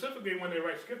 And specifically when they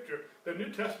write Scripture, the New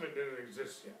Testament didn't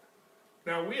exist yet.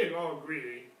 Now, we all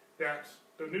agree that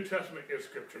the New Testament is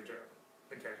Scripture too.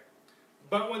 Okay.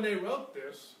 But when they wrote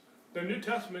this, the New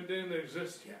Testament didn't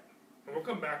exist yet. And we'll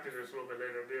come back to this a little bit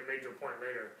later. It'll be a major point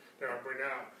later that I'll bring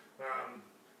out.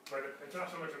 But it's not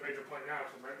so much a major point now,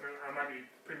 so I might be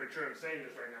premature in saying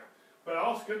this right now. But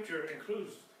all Scripture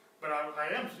includes, but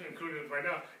I am including it right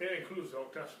now, it includes the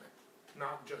Old Testament,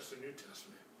 not just the New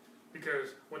Testament.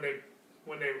 Because when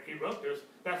he wrote this,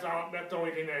 that's the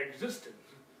only thing that existed.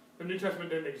 The New Testament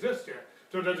didn't exist yet.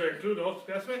 So does it include the Old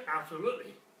Testament?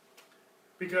 Absolutely.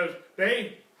 Because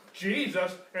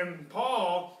Jesus and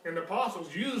Paul and the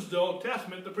apostles used the Old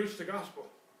Testament to preach the gospel.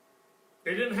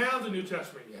 They didn't have the New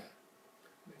Testament yet.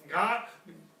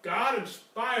 God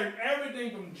inspired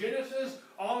everything from Genesis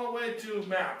all the way to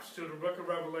maps, to the book of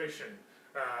Revelation,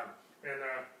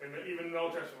 and even the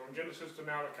Old Testament, from Genesis to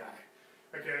Malachi.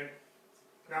 Okay?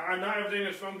 Now, not everything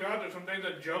is from God. There's some things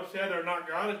that Job said are not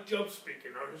God. It's Job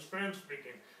speaking, or his friend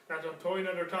speaking. That's a totally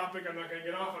another topic. I'm not going to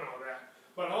get off on all that.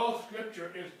 But all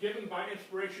Scripture is given by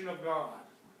inspiration of God.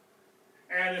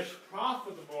 And it's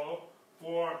profitable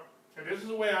for, and this is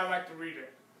the way I like to read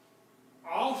it,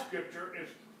 all Scripture is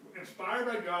inspired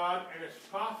by God, and it's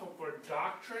profitable for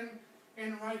doctrine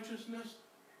in righteousness,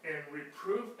 and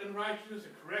reproof in righteousness,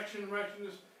 and correction in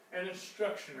righteousness, and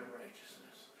instruction in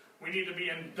righteousness. We need to be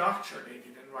indoctrinated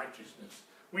in righteousness.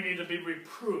 We need to be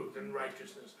reproved in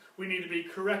righteousness. We need to be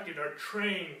corrected or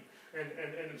trained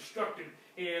and instructed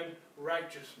in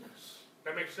righteousness.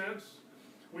 That makes sense?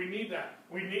 We need that.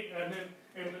 We need, and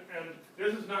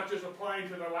this is not just applying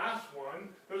to the last one.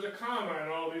 There's a comma in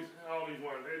all these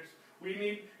ones.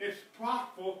 It's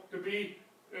possible to be,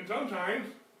 and sometimes,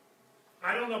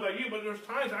 I don't know about you, but there's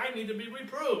times I need to be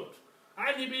reproved.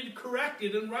 I need to be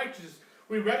corrected in righteousness.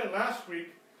 We read it last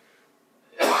week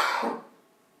from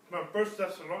 1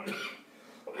 Thessalonians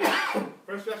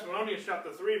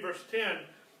chapter 3, verse 10,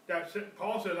 that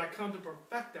Paul says, I come to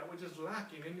perfect that which is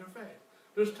lacking in your faith.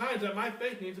 There's times that my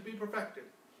faith needs to be perfected.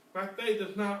 My faith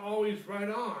is not always right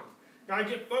on. I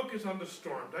get focused on the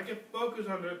storms. I get focused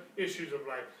on the issues of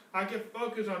life. I get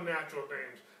focused on natural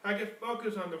things. I get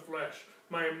focused on the flesh,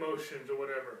 my emotions or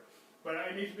whatever. But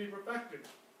I need to be perfected.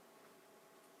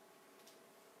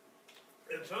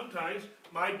 And sometimes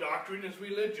my doctrine is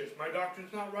religious. My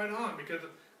doctrine's not right on because of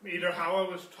either how I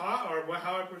was taught or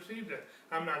how I perceived it.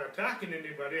 I'm not attacking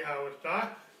anybody how I was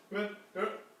taught, but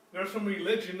there's some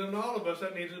religion in all of us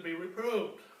that needs to be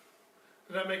reproved.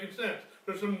 Does that make sense?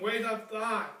 There's some ways I've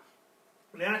thought,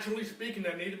 naturally speaking,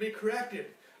 that need to be corrected.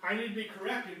 I need to be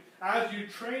corrected as you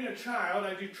train a child,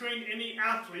 as you train any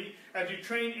athlete, as you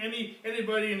train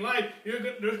anybody in life.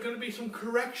 There's going to be some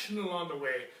correction along the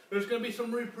way. There's going to be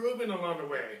some reproving along the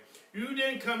way. You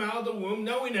didn't come out of the womb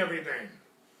knowing everything.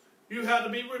 You had to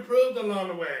be reproved along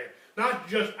the way, not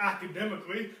just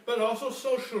academically, but also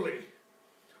socially.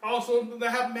 Also,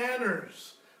 to have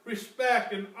manners,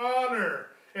 respect, and honor,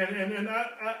 and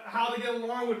how to get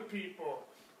along with people.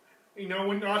 You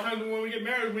know, a lot of times when we get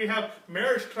married, we have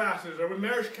marriage classes or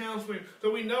marriage counseling,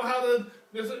 so we know how to.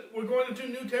 We're going into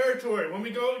new territory. When we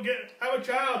go have a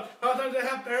child, a lot of times they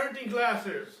have parenting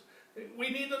classes. We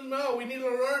need to know. We need to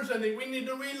learn something. We need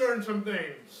to relearn some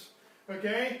things.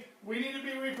 Okay? We need to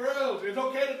be reproved. It's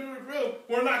okay to be reproved.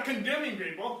 We're not condemning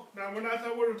people. Now, that's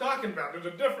not what we're talking about. There's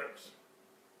a difference.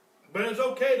 But it's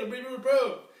okay to be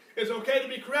reproved. It's okay to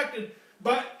be corrected.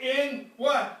 But in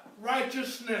what?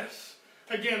 Righteousness.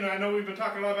 Again, I know we've been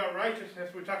talking a lot about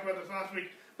righteousness. We talked about this last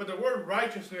week. But the word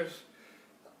righteousness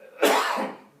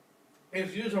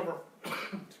is used over,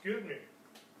 excuse me.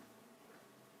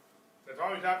 It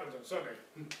always happens on Sunday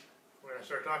when I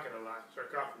start talking a lot,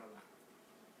 start coughing a lot.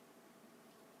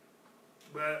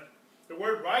 But the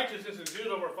word righteousness is used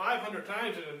over 500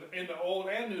 times in the Old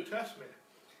and New Testament.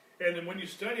 And then when you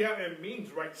study out, it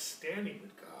means right standing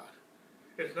with God.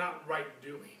 It's not right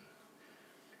doing.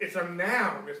 It's a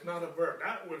noun, it's not a verb.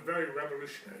 That was very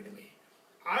revolutionary to me.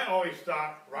 I always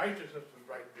thought righteousness was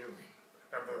right doing,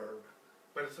 a verb.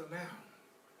 But it's a noun.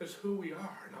 It's who we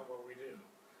are, not what we do.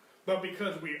 But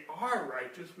because we are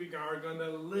righteous, we are going to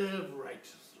live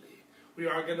righteously. We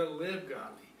are going to live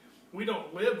godly. We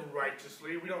don't live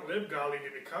righteously. We don't live godly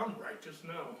to become righteous,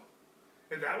 no.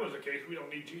 If that was the case, we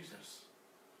don't need Jesus.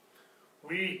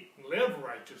 We live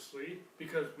righteously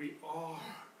because we are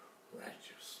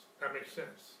righteous. That makes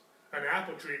sense. An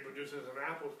apple tree produces an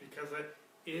apple because it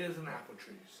is an apple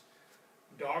tree.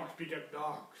 Dogs beget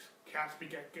dogs. Cats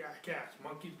beget cats.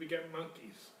 Monkeys beget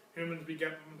monkeys. Humans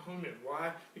beget humans.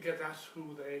 Why? Because that's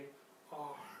who they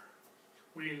are.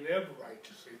 We live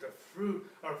righteously. The fruit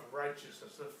of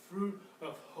righteousness, the fruit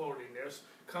of holiness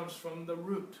comes from the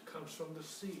root, comes from the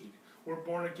seed. We're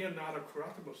born again, not a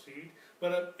corruptible seed,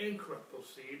 but an incorruptible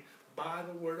seed by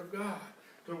the word of God.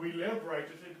 So we live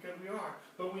righteously because we are.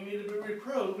 But we need to be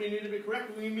reproved, we need to be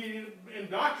corrected, we need to be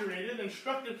indoctrinated,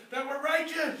 instructed that we're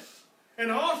righteous.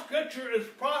 And all Scripture is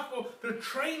possible to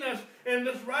train us in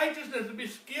this righteousness, to be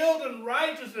skilled in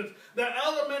righteousness, the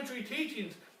elementary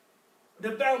teachings,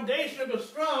 the foundation of the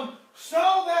strong,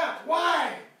 so that,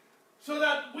 why? So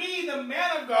that we, the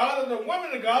man of God and the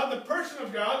woman of God, the person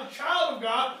of God, the child of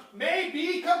God, may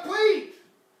be complete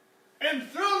and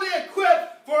thoroughly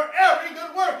equipped for every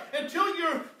good work until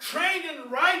you're trained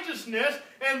in righteousness,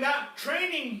 and that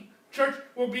training, church,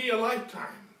 will be a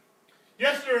lifetime.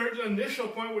 Yes, there's an initial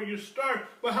point where you start,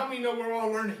 but how many know we're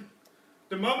all learning?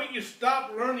 The moment you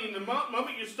stop learning, the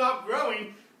moment you stop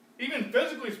growing, even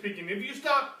physically speaking, if you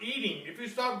stop eating, if you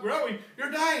stop growing,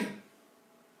 you're dying.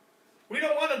 We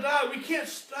don't want to die. We can't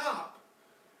stop.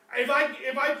 If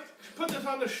I put this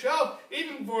on the shelf,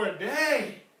 even for a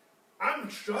day, I'm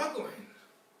struggling.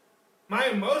 My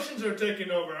emotions are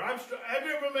taking over. Have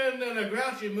you ever been in a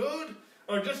grouchy mood?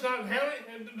 Or just not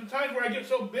handling it? The times where I get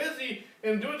so busy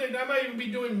and doing things, I might even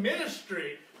be doing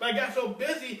ministry. But I got so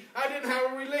busy, I didn't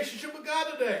have a relationship with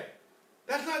God today.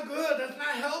 That's not good. That's not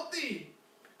healthy.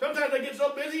 Sometimes I get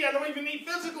so busy, I don't even eat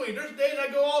physically. There's days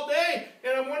I go all day,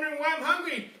 and I'm wondering why I'm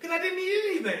hungry, because I didn't eat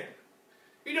anything.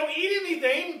 You don't eat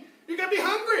anything, you're going to be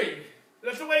hungry.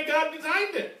 That's the way God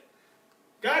designed it.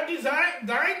 God designed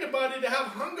the body to have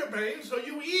hunger pains, so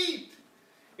you eat.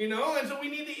 And so we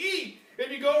need to eat.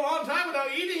 If you go a long time without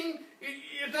eating,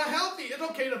 it's not healthy. It's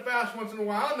okay to fast once in a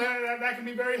while, and that can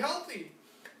be very healthy.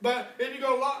 But if you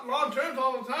go long terms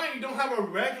all the time, you don't have a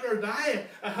regular diet,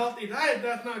 a healthy diet,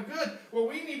 that's not good. Well,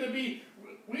 we need to be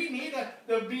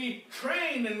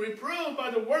trained and reproved by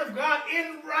the Word of God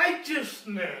in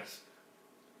righteousness,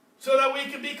 so that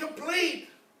we can be complete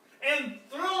and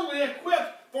thoroughly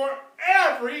equipped for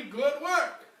every good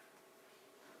work.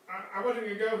 I wasn't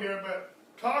going to go here, but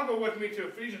toggle with me to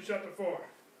Ephesians chapter 4.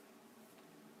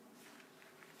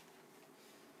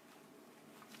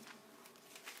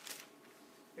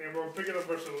 And we'll pick it up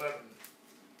verse 11.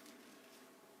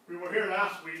 We were here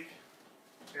last week,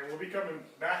 and we'll be coming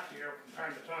back here from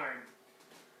time to time.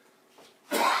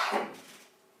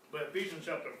 But Ephesians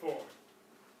chapter 4.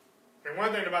 And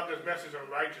one thing about this message on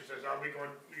righteousness, I'll be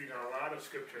going to a lot of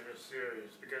scripture in this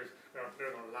series, because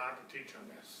there's a lot to teach on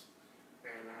this.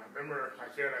 And remember, I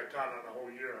said I taught on a whole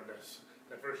year on this.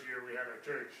 The first year we had our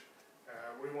church.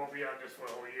 We won't be on this for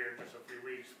a whole year, just a few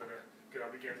weeks, but I'll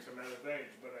be getting some other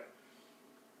things.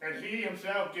 And he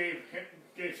himself gave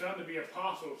some to be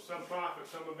apostles, some prophets,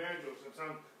 some evangelists, and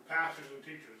some pastors and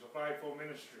teachers, a fivefold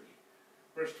ministry.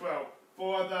 Verse 12,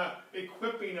 for the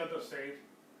equipping of the saints.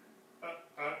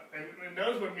 And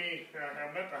those with me,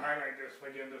 I meant to highlight this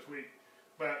again this week,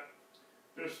 but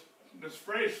this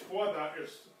phrase for the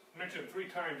is mentioned 3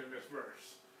 times in this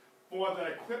verse. For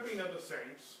the equipping of the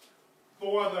saints,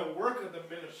 for the work of the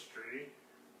ministry,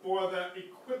 for the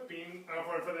equipping,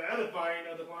 for the edifying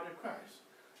of the body of Christ.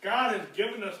 God has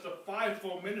given us the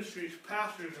fivefold ministries,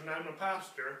 pastors, and I'm a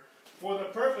pastor, for the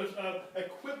purpose of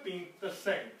equipping the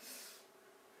saints,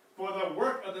 for the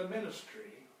work of the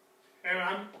ministry.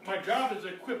 And my job is to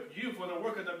equip you for the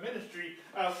work of the ministry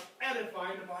of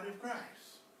edifying the body of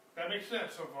Christ. That makes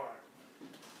sense so far.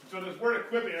 So this word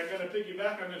equipping, I'm going to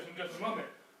piggyback on this in just a moment.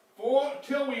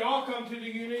 Till we all come to the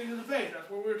unity of the faith. That's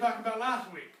what we were talking about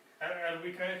last week, as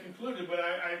we kind of concluded. But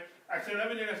I said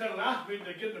everything I said last week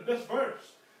to get to this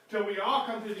verse. Till we all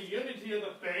come to the unity of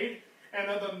the faith and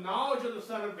of the knowledge of the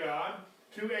Son of God,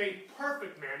 to a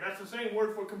perfect man. That's the same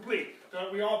word for complete. So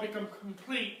we all become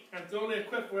complete and thoroughly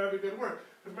equipped for every good work.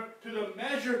 To the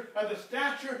measure of the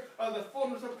stature of the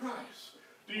fullness of Christ.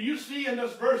 Do you see in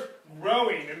this verse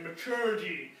growing in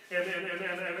maturity and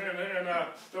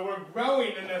so we're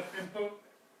growing in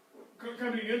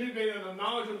coming integrated in the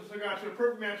knowledge of the Son of God, to the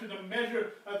perfect man, to the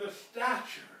measure of the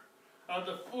stature of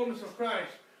the fullness of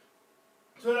Christ,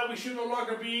 so that we should no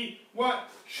longer be what?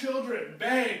 Children,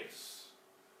 babes,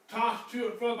 tossed to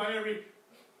and fro by every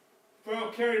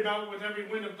carried about with every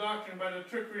wind of doctrine, by the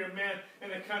trickery of man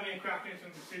and the cunning and craftiness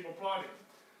and deceitful plotting.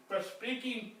 But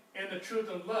speaking in the truth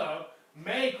of love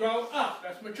may grow up,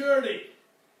 that's maturity,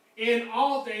 in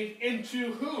all things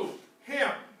into who?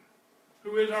 Him,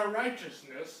 who is our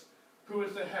righteousness, who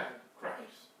is the head,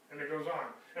 Christ. And it goes on.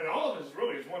 And all of this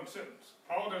really is one sentence.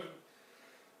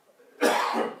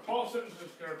 Paul's sentences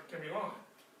can be long.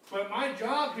 But my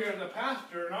job here as a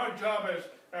pastor, and our job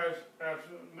as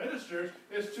ministers,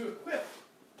 is to equip.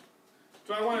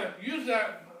 So I want to use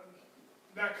that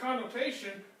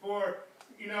connotation for,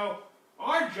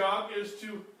 our job is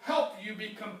to help you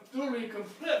become thoroughly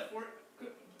equipped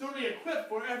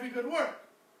for every good work.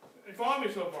 You follow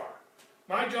me so far?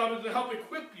 My job is to help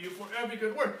equip you for every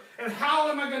good work. And how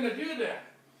am I going to do that?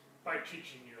 By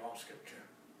teaching you all Scripture.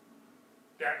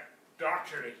 That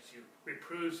doctrinates you,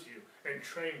 reproves you, and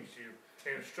trains you,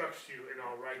 and instructs you in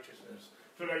all righteousness,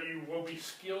 so that you will be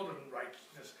skilled in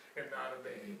righteousness and not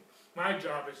obey. My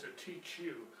job is to teach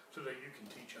you so that you can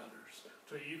teach others,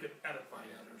 so that you can edify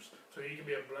others, so that you can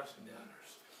be a blessing to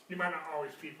others. You might not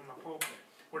always be from a pulpit.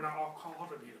 We're not all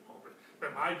called to be the pulpit.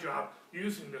 But my job,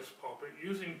 using this pulpit,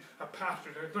 using a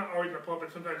pastor, it's not always a pulpit,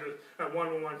 sometimes it's a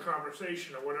one-on-one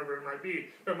conversation or whatever it might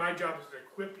be, but my job is to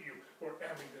equip you for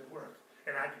every good work.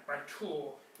 And my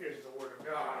tool is the Word of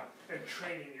God and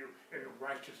training you in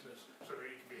righteousness so that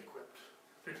you can be equipped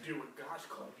to do what God's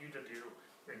called you to do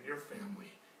in your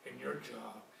family, in your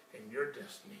job, in your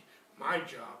destiny. My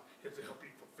job is to help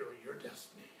you fulfill your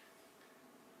destiny.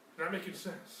 Not making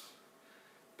sense.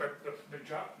 But the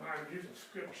job, I'm using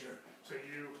Scripture, so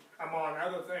among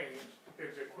other things,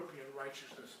 is equipping in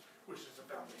righteousness, which is the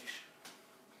foundation.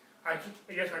 I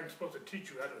guess I'm supposed to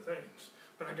teach you other things,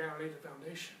 but I gotta lay the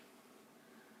foundation.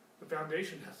 The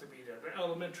foundation has to be there. The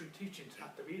elementary teachings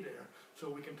have to be there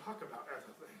so we can talk about other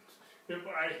things. If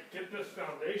I get this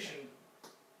foundation,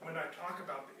 when I talk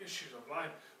about the issues of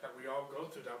life that we all go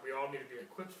through, that we all need to be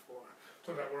equipped for,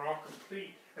 so that we're all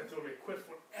complete and so we're equipped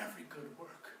for every good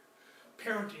work.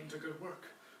 Parenting's a good work.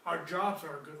 Our jobs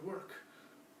are a good work.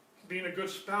 Being a good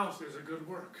spouse is a good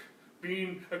work.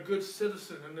 Being a good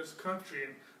citizen in this country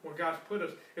and where God's put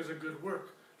us is a good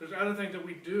work. There's other things that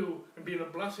we do, and being a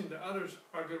blessing to others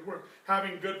are good work.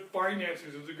 Having good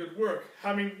finances is a good work.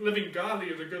 Living godly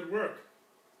is a good work.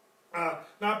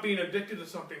 Not being addicted to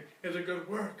something is a good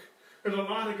work. There's a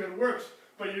lot of good works,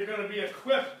 but you're going to be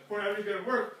equipped for every good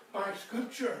work by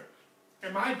Scripture.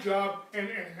 And my job, and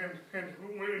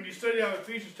when you study out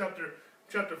Ephesians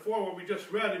chapter 4, what we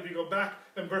just read, if you go back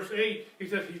in verse 8, he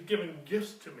says he's given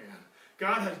gifts to man.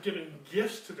 God has given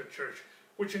gifts to the church,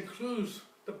 which includes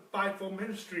the fivefold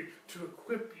ministry to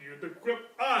equip you, to equip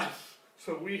us,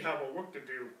 so we have a work to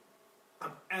do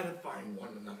of edifying one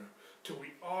another, till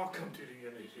we all come to the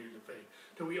unity of the faith,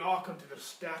 till we all come to the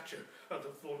stature of the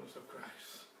fullness of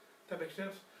Christ. That makes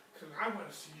sense? Because I want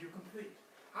to see you complete.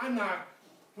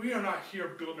 We are not here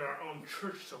building our own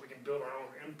church so we can build our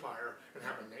own empire and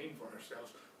have a name for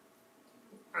ourselves.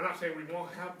 I'm not saying we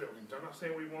won't have buildings. I'm not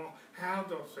saying we won't have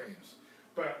those things.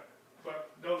 But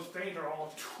those things are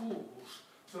all tools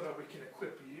so that we can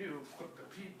equip you, equip the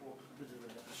people to do the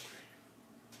ministry.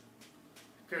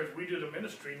 Because we do the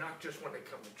ministry not just when they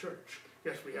come to church.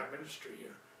 Yes, we have ministry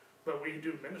here. But we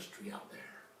do ministry out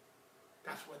there.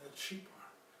 That's where the sheep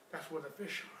are. That's where the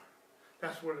fish are.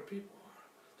 That's where the people are.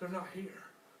 They're not here.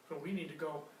 So we need to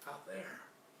go out there.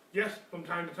 Yes, from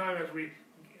time to time as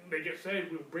they get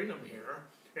saved, we'll bring them here.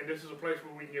 And this is a place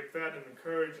where we can get fed and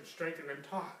encouraged and strengthened and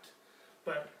taught.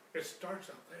 But it starts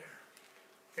out there.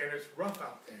 And it's rough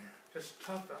out there. It's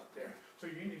tough out there. So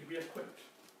you need to be equipped.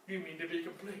 You need to be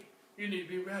complete. You need to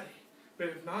be ready. But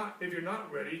if you're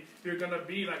not ready, you're going to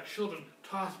be like children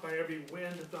tossed by every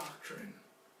wind of doctrine.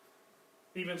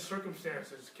 Even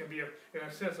circumstances can be, in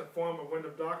a sense, a form of wind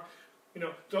of doctrine.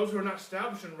 Those who are not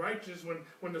established and righteous,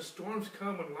 when the storms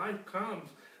come, when life comes,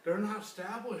 they're not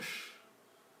established.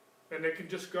 And they can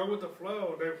just go with the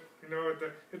flow.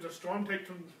 If the storm takes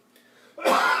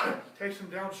them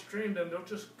downstream, then they'll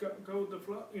just go with the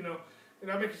flow. And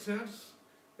that makes sense?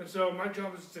 And so my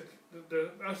job is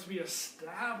us to be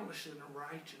established in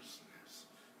righteousness.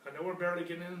 I know we're barely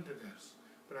getting into this,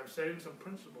 but I'm saying some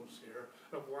principles here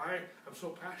of why I'm so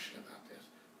passionate about this.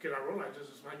 Because I realize this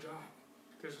is my job.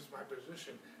 This is my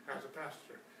position as a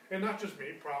pastor. And not just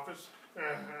me, prophets,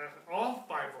 all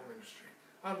fivefold ministry.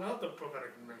 I love the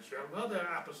prophetic ministry. I love the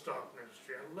apostolic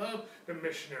ministry. I love the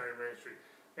missionary ministry.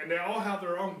 And they all have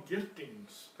their own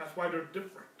giftings. That's why they're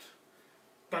different.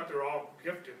 But they're all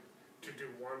gifted to do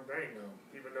one thing, though,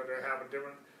 even though they have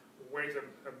different ways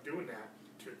of doing that,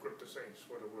 to equip the saints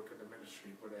for the work of the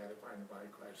ministry, for the edifying the body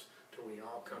of Christ, till we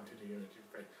all come to the unity of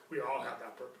faith. We all have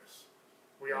that purpose.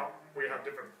 We have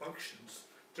different functions,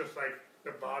 just like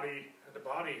the body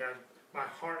has, my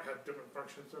heart has different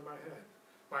functions than my head.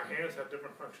 My hands have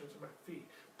different functions than my feet.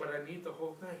 But I need the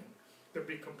whole thing to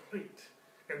be complete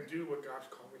and do what God's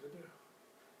called me to do.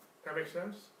 That makes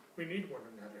sense? We need one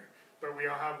another. But we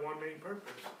all have one main purpose,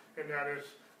 and that is,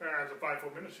 as a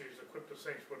fivefold ministry, is equip the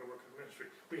saints for the work of the ministry.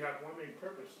 We have one main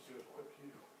purpose, to equip you,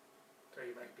 so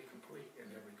you might be complete in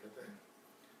every good thing.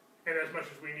 And as much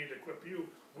as we need to equip you,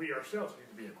 we ourselves need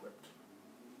to be equipped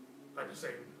by the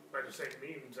same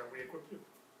means that we equip you.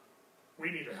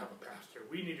 We need to have a pastor.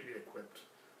 We need to be equipped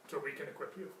so we can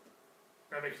equip you.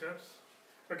 That makes sense?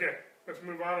 Okay, let's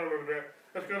move on a little bit.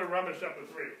 Let's go to Romans chapter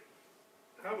 3.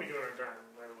 How are we doing on time,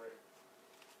 by the way?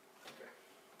 Okay.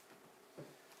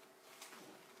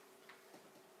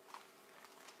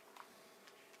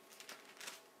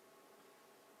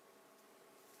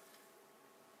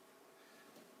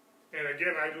 And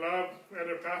again, I love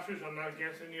other pastors. I'm not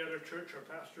against any other church or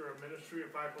pastor or ministry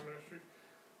or fivefold ministry.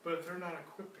 But if they're not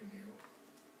equipping you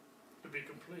to be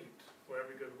complete for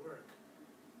every good work,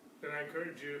 then I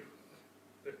encourage you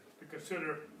to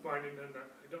consider finding them.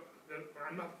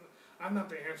 I'm not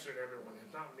the answer to everyone. It's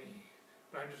not me.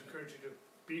 But I just encourage you to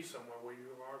be somewhere where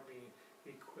you are being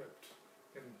equipped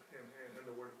in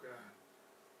the Word of God.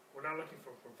 We're not looking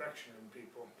for perfection in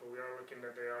people, but we are looking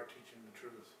that they are teaching the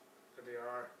truth, that they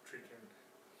are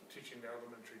teaching the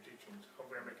elementary teachings.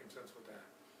 Hopefully I'm making sense with that.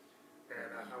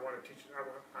 And I want to teach,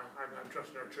 I'm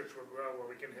trusting our church will grow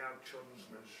where we can have children's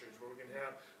ministries, where we can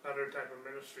have other type of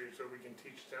ministries so we can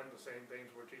teach them the same things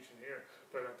we're teaching here,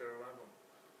 but at their level.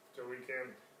 So we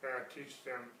can teach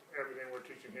them everything we're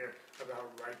teaching here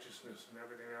about righteousness and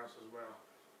everything else as well.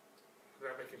 Is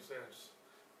that making sense?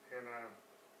 And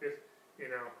if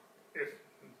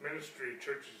ministry,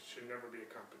 churches should never be a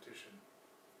competition.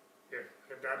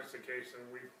 If that is the case, then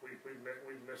we've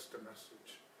missed the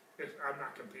message. I'm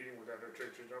not competing with other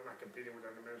churches, I'm not competing with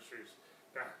other ministries.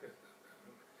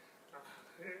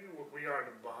 We are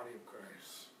the body of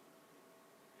Christ.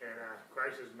 And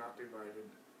Christ is not divided.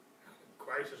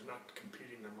 Christ is not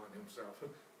competing among himself. To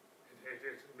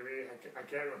me, I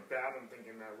can't even fathom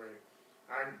thinking that way.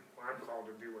 I'm called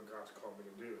to do what God's called me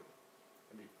to do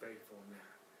and be faithful in that.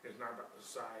 It's not about the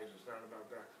size, it's not about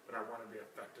that, but I want to be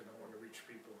effective, I want to reach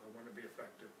people, I want to be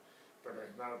effective. But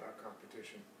it's not about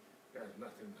competition. There's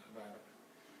nothing about it.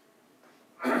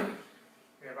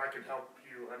 If I can help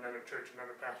you, another church,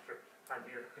 another pastor, I'm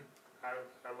here. I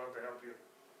love to help you.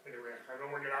 Anyway, I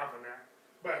don't want to get off on that.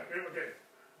 But, okay,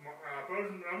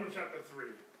 Romans chapter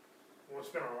 3. We'll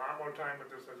spend a lot more time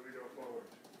with this as we go forward.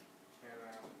 And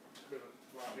it's been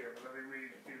a lot here, but let me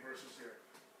read a few verses here.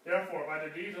 Therefore, by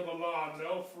the deeds of the law,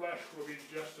 no flesh will be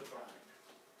justified.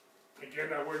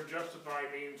 Again, that word justify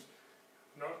means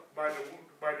by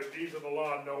the deeds of the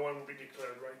law, no one will be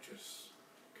declared righteous.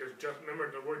 Because remember,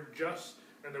 the word just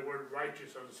and the word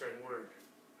righteous are the same word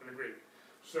in the Greek.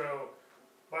 So,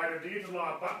 by the deeds of the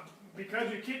law, but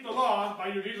because you keep the law, by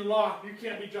your deeds of the law, you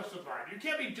can't be justified. You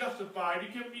can't be justified,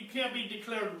 you can't be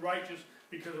declared righteous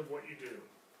because of what you do.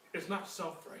 It's not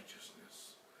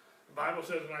self-righteousness. The Bible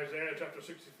says in Isaiah chapter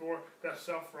 64 that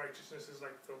self-righteousness is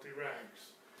like filthy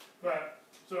rags. But,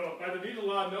 so, by the deeds of the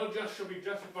law, no just shall be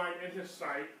justified in his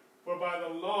sight, for by the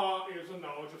law is the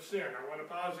knowledge of sin. I want to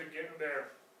pause again there.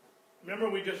 Remember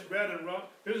we just read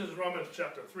this is Romans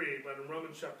chapter 3, but in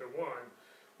Romans chapter 1,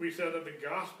 we said that the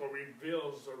gospel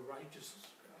reveals the righteousness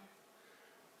of God.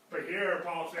 But here,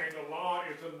 Paul's saying the law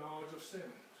is the knowledge of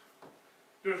sin.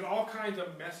 There's all kinds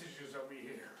of messages that we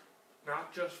hear,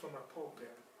 not just from a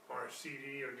pulpit, or a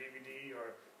CD, or DVD,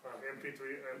 or MP3,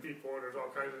 MP4, there's all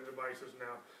kinds of devices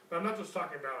now. But I'm not just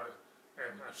talking about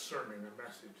a sermon, a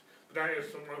message. But that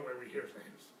is one way we hear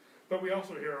things. But we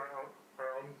also hear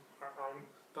our own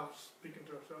thoughts speaking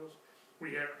to ourselves.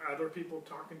 We hear other people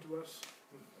talking to us,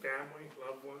 family,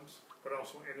 loved ones, but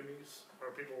also enemies,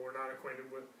 or people we're not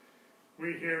acquainted with.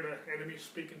 We hear the enemy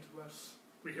speaking to us.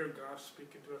 We hear God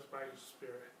speaking to us by His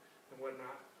Spirit and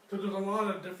whatnot. So there's a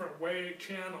lot of different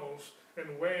channels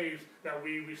and ways that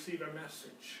we receive a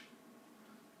message.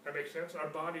 That makes sense? Our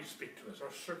bodies speak to us.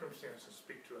 Our circumstances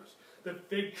speak to us. The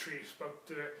fig tree spoke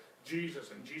to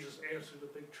Jesus, and Jesus answered the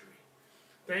fig tree.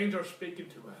 Things are speaking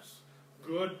to us.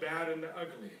 Good, bad, and the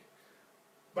ugly.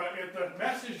 But if the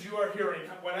message you are hearing,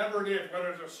 whatever it is,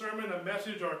 whether it's a sermon, a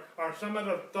message, or some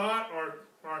other thought or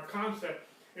concept,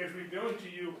 is revealing to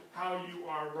you how you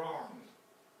are wrong,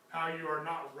 how you are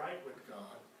not right with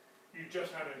God, you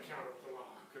just had an encounter with the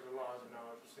law, because the law is a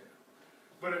knowledge of sin.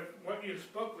 But if what you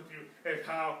spoke with you is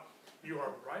how you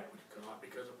are right with God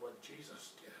because of what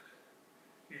Jesus did,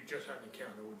 you just had an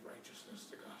encounter with righteousness,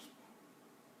 the gospel.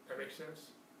 That makes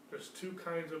sense? There's two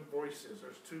kinds of voices.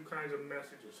 There's two kinds of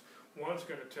messages. One's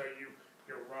going to tell you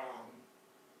you're wrong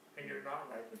and you're not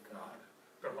right with God,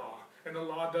 the law. And the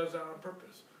law does that on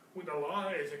purpose. The law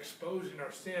is exposing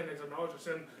our sin as a knowledge of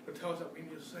sin that tells us that we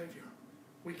need a Savior.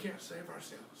 We can't save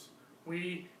ourselves.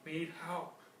 We need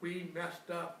help. We messed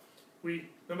up.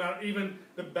 No matter even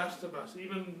the best of us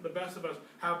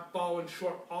have fallen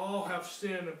short. All have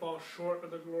sinned and fall short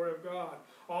of the glory of God.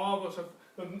 All of us have.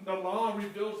 The law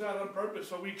reveals that on purpose,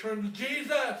 so we turn to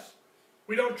Jesus.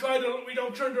 We don't turn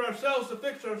to ourselves to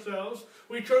fix ourselves.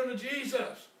 We turn to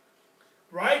Jesus.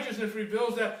 Righteousness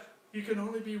reveals that you can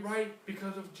only be right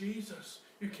because of Jesus.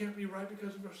 You can't be right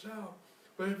because of yourself.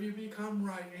 But if you become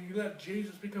right and you let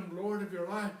Jesus become Lord of your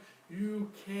life, you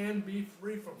can be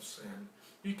free from sin.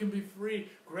 You can be free.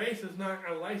 Grace is not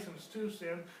a license to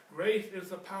sin. Grace is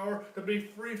the power to be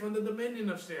free from the dominion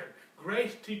of sin.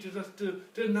 Grace teaches us to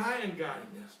deny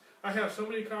ungodliness. I have so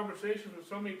many conversations with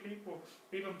so many people,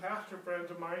 even pastor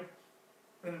friends of mine,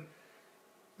 and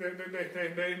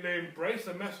they embrace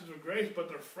the message of grace, but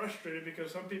they're frustrated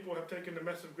because some people have taken the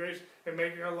message of grace and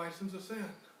made it a license to sin.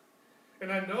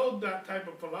 And I know that type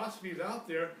of philosophy is out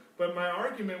there, but my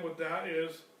argument with that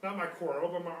is, not my quarrel,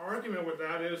 but my argument with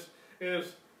that is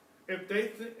if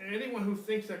anyone who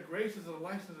thinks that grace is a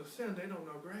license of sin, they don't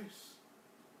know grace.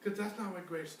 Because that's not what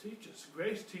grace teaches.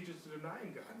 Grace teaches to deny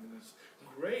ungodliness.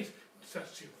 Grace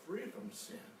sets you free from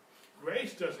sin.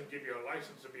 Grace doesn't give you a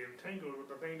license to be entangled with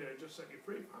the thing that it just set you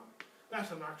free from.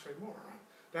 That's an oxymoron.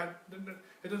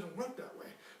 It doesn't work that way.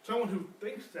 Someone who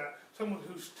thinks that, someone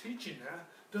who's teaching that,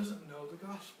 doesn't know the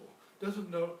gospel.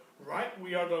 Doesn't know, right?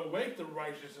 We are to await the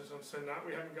righteousness and sin not.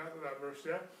 We haven't got to that verse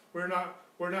yet. We're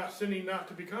not sinning not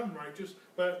to become righteous.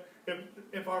 But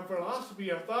if our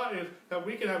philosophy, our thought is that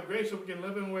we can have grace so we can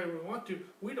live in the way we want to,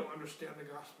 we don't understand the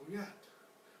gospel yet.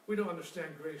 We don't understand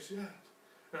grace yet.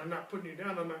 And I'm not putting you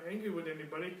down. I'm not angry with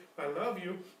anybody. I love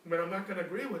you, but I'm not going to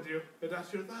agree with you if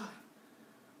that's your thought.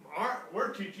 We're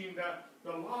teaching that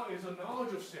the law is a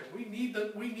knowledge of sin. We need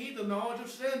the knowledge of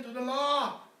sin through the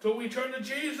law till we turn to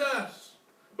Jesus.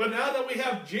 But now that we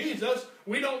have Jesus,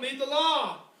 we don't need the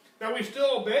law. Now we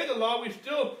still obey the law. We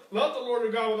still love the Lord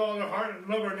our God with all our heart and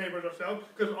love our neighbor as ourselves,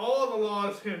 because all the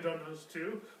laws hinge on those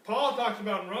two. Paul talks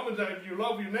about in Romans that if you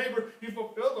love your neighbor, you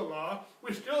fulfill the law.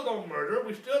 We still don't murder.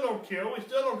 We still don't kill. We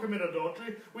still don't commit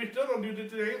adultery. We still don't do these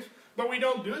things. But we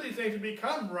don't do these things to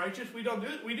become righteous. We do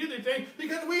these things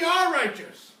because we are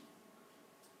righteous.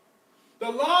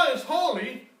 The law is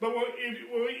holy, but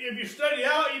if you study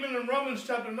out, even in Hebrews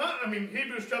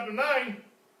chapter 9,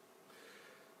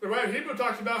 the writer of Hebrews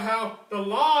talks about how the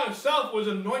law itself was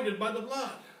anointed by the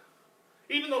blood.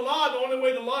 Even the law, the only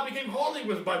way the law became holy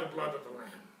was by the blood of the Lamb.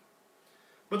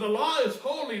 But the law is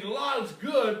holy, the law is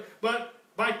good, but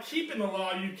by keeping the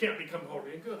law, you can't become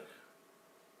holy and good.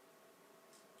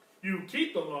 You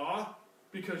keep the law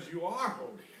because you are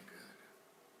holy and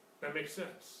good. That makes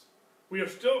sense.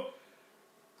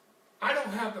 I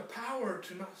don't have the power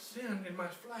to not sin in my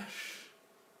flesh,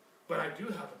 but I do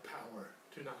have the power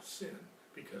to not sin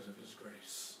because of His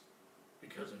grace,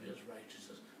 because of His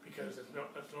righteousness, because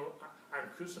I'm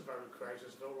crucified with Christ.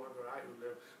 It's no longer I who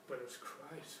live, but it's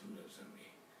Christ who lives in me.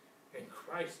 And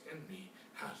Christ in me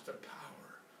has the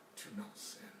power to not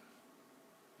sin.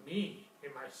 Me, in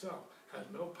myself, has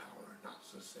no power not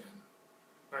to sin.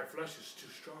 My flesh is too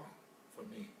strong for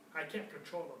me. I can't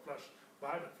control the flesh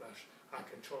by the flesh. I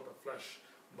control the flesh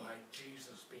by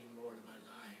Jesus being Lord of my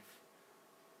life,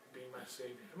 being my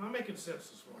Savior. Am I making sense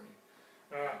this morning?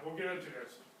 We'll get into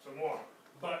this some more.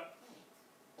 But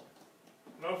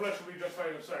no flesh will be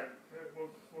justified in sight. Let's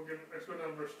go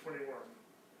down to verse 21.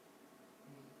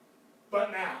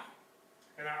 But now,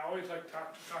 and I always like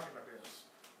talking about this.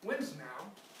 When's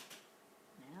now?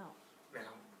 Now.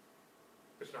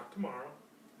 It's not tomorrow.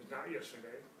 It's not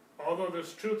yesterday. Although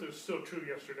this truth is still true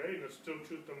yesterday, and it's still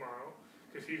true tomorrow,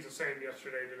 because He's the same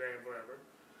yesterday, today, and forever.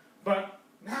 But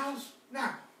now's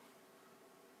now.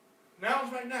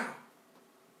 Now's right now.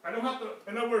 I don't have to,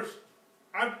 in other words,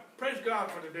 I praise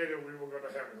God for the day that we will go to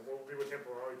heaven. We'll be with Him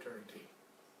for all eternity.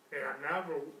 And I'm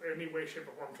never, in any way, shape,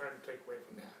 or form, trying to take away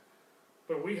from that.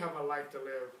 But we have a life to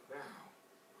live now.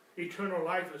 Eternal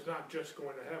life is not just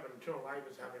going to heaven. Eternal life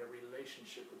is having a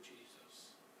relationship with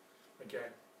Jesus. Okay?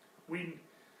 We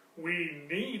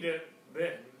need it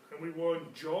then, and we will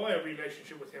enjoy a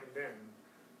relationship with Him then.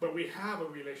 But we have a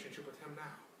relationship with Him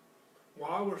now.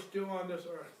 While we're still on this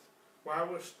earth, while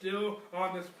we're still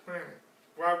on this planet,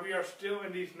 while we are still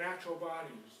in these natural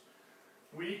bodies,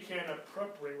 we can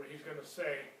appropriate what He's going to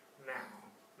say now,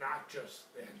 not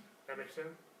just then. That makes sense?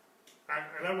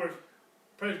 In other words,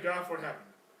 praise God for heaven.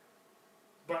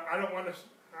 But I don't want us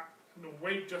to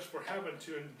wait just for heaven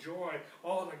to enjoy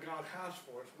all that God has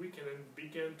for us. We can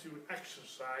begin to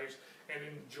exercise and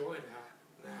enjoy that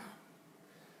now.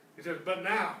 He says, but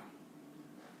now,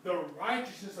 the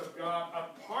righteousness of God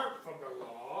apart from the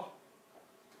law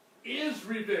is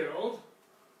revealed,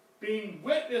 being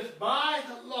witnessed by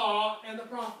the law and the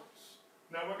prophets.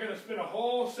 Now we're going to spend a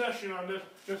whole session on this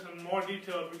just in more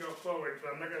detail as we go forward, so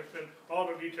I'm not going to spend all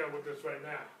the detail with this right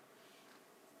now.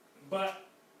 But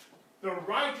the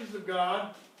righteousness of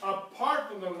God apart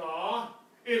from the law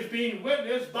is being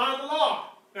witnessed by the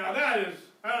law. Now that is,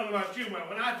 I don't know about you, but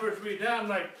when I first read that, I'm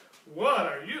like, what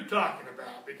are you talking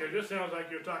about? Because this sounds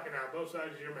like you're talking out both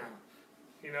sides of your mouth.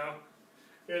 You know?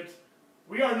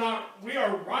 We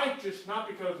are righteous not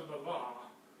because of the law.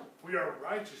 We are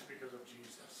righteous because of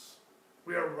Jesus.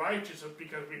 We are righteous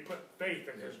because we put faith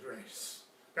in His grace.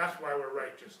 That's why we're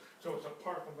righteous. So it's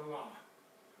apart from the law.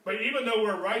 But even though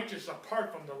we're righteous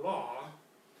apart from the law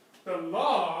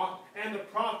and the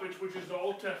prophets, which is the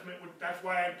Old Testament, that's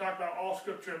why I talked about all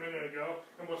Scripture a minute ago,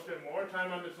 and we'll spend more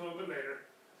time on this a little bit later,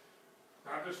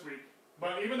 not this week.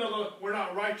 But even though we're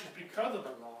not righteous because of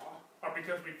the law, or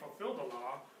because we fulfill the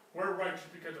law, we're righteous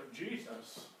because of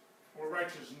Jesus. We're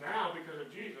righteous now because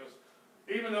of Jesus.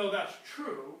 Even though that's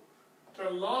true, the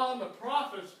law and the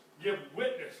prophets give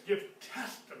witness, give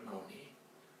testimony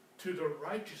to the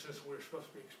righteousness we're supposed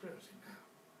to be experiencing now.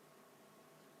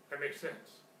 That makes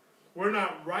sense. We're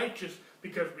not righteous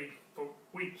because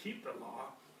we keep the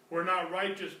law. We're not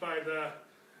righteous by the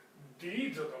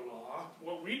deeds of the law,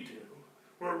 what we do.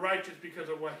 We're righteous because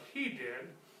of what He did.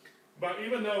 But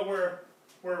even though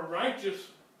we're righteous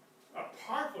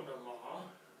apart from the law,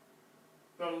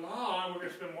 and we're going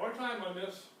to spend more time on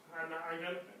this, I'm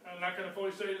not going to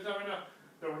fully say this out right now,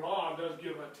 the law does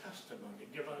give a testimony,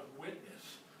 give a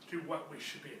witness to what we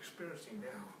should be experiencing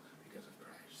now because of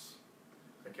Christ.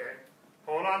 Okay?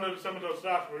 Hold on to some of those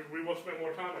thoughts. We will spend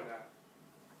more time on that.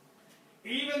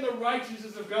 Even the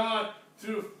righteousness of God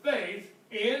through faith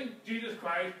in Jesus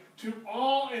Christ to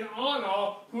all and on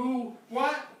all who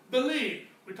what? Believe.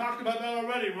 We talked about that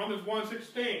already, Romans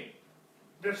 1:16.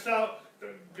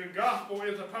 The gospel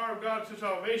is the power of God to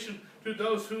salvation to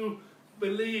those who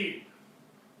believe.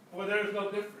 Well, there's no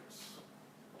difference.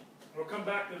 We'll come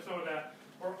back to some of that.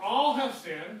 For all have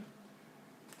sinned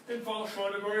and fall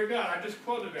short of the glory of God. I just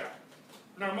quoted that.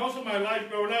 Now, most of my life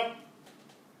growing up,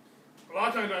 a lot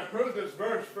of times I heard this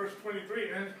verse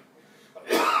 23, and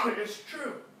it's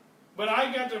true. But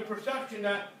I got the perception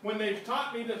that when they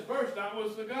taught me this verse, that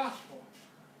was the gospel.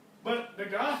 But the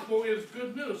gospel is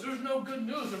good news. There's no good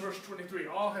news in verse 23.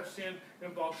 All have sinned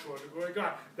and fall short of the glory of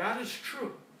God. That is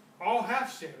true. All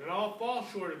have sinned and all fall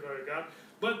short of the glory of God.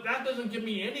 But that doesn't give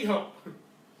me any hope.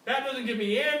 That doesn't give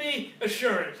me any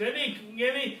assurance.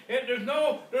 There's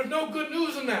no good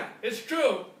news in that. It's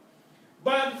true.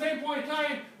 But at the same point in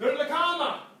time, there's a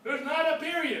comma. There's not a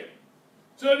period.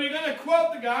 So if you're going to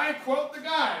quote the guy, quote the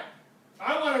guy.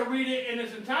 I want to read it in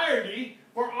its entirety.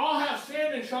 For all have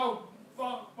sinned and shall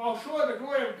fall short of the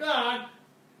glory of God,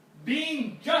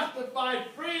 being justified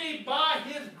freely by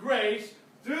His grace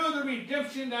through the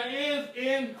redemption that is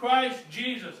in Christ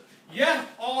Jesus. Yes,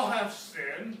 all have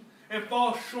sinned and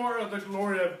fall short of the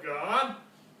glory of God.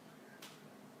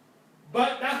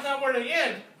 But that's not where they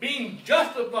end. Being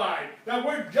justified. That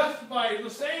word justified is the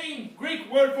same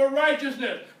Greek word for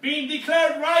righteousness. Being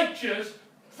declared righteous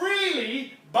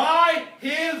freely by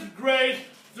His grace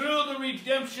through the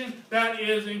redemption that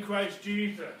is in Christ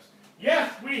Jesus.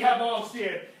 Yes, we have all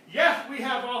sinned. Yes, we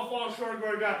have all fallen short of the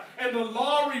glory of God. And the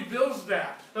law reveals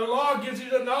that. The law gives you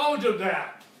the knowledge of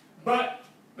that. But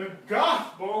the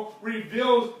gospel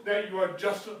reveals that you are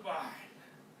justified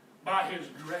by His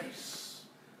grace.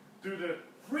 Through the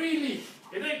freely.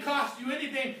 It didn't cost you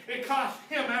anything. It cost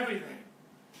Him everything.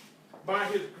 By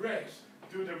His grace.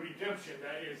 Through the redemption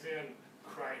that is in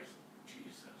Christ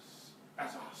Jesus.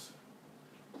 That's awesome.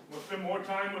 We'll spend more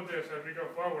time with this as we go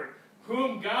forward.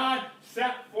 Whom God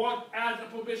set forth as a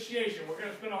propitiation. We're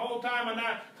going to spend a whole time on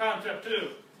that concept too.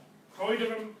 Totally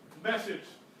different message.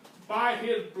 By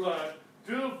His blood.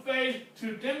 Through faith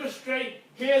to demonstrate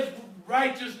His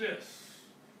righteousness.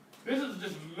 This is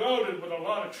just loaded with a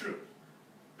lot of truth.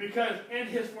 Because in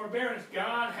His forbearance,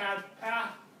 God has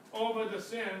passed over the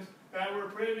sins that were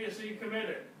previously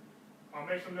committed. I'll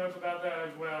make some notes about that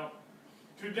as well.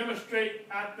 To demonstrate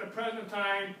at the present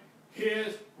time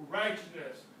His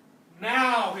righteousness.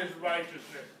 Now His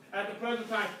righteousness. At the present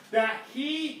time. That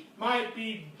He might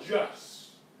be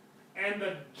just. And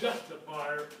the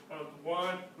justifier of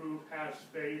one who has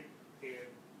faith in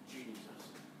Jesus.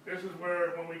 This is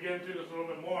where, when we get into this a little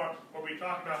bit more, where we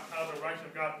talk about how the righteousness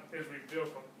of God is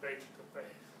revealed from faith to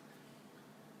faith.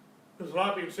 There's a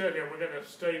lot being said here. We're going to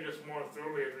study this more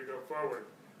thoroughly as we go forward.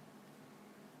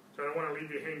 So I don't want to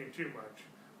leave you hanging too much.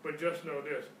 But just know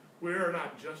this. We are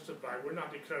not justified. We're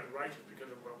not declared righteous because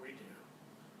of what we do.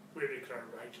 We're declared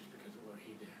righteous because of what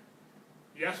He did.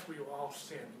 Yes, we all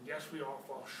sin. And yes, we all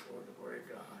fall short of the glory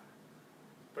of God.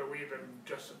 But we've been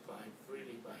justified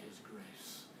freely by His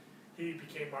grace. He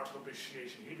became our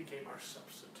propitiation. He became our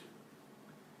substitute.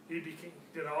 He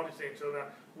did all these things so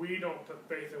that we don't put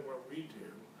faith in what we do.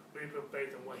 We put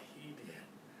faith in what He did.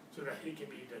 So that He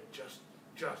can be the just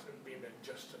and being the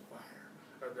justifier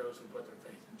of those who put their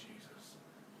faith in Jesus.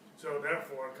 So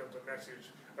therefore comes the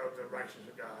message of the righteousness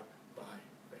of God by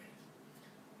faith.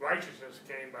 Righteousness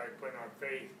came by putting our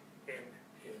faith in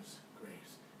His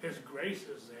grace. His grace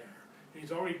is there. He's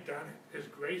already done it. His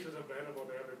grace is available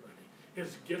to everybody.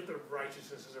 His gift of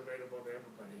righteousness is available to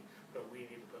everybody. But we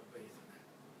need to put faith in it.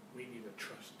 We need to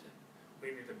trust it.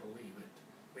 We need to believe it.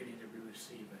 We need to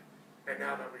receive it. And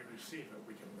now that we receive it,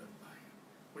 we can live by it.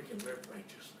 We can live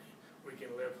righteously. We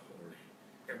can live holy.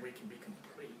 And we can be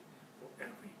complete for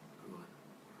every good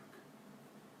work.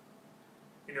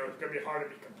 You know, it's going to be hard to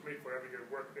be complete for every good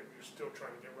work if you're still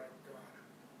trying to get right with God.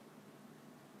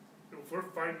 If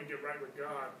we're fighting to get right with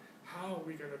God, how are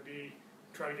we going to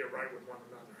try to get right with one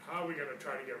another? How are we going to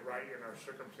try to get right in our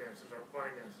circumstances, our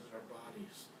finances, our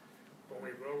bodies? When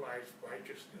we realize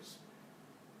righteousness,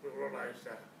 we realize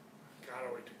that God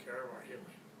already took care of our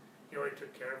healing. He already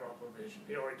took care of our provision.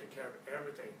 He already took care of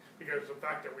everything. Because the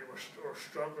fact that we were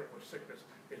struggling with sickness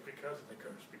is because of the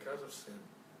curse, because of sin.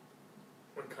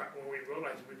 When we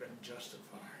realize we've been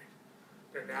justified,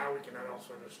 then now we can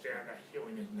also understand that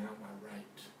healing is now my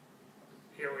right.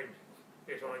 Healing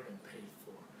has already been paid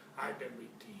for. I've been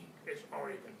redeemed. It's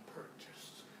already been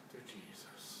purchased through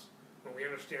Jesus. When we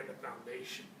understand the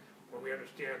foundation, when we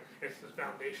understand it's the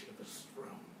foundation of His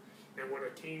throne, And when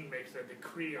a king makes a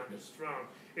decree on his throne,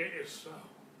 it is so.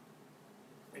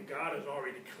 And God has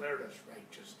already declared us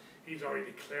righteous. He's already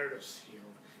declared us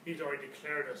healed. He's already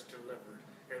declared us delivered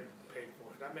and paid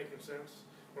for. Is that making sense?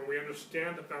 When we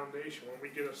understand the foundation, when we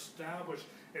get established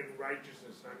in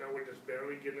righteousness, I know we're just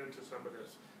barely getting into some of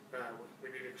this.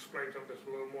 We need to explain some of this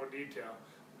in a little more detail.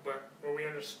 But when we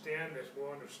understand this,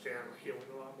 we'll understand healing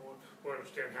a lot more. We'll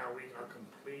understand how we are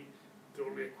complete,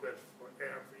 totally equipped for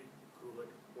every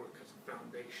good work, because the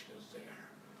foundation is there.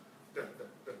 The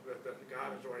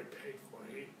God has already paid for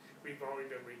it. We've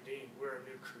already been redeemed. We're a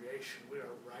new creation. We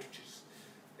are righteous.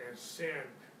 And sin,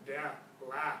 death,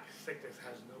 lack, sickness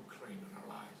has no claim in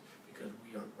our lives, because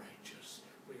we are righteous.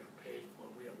 We are paid for.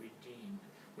 We are redeemed.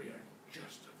 We are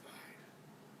justified.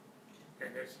 And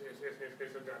it's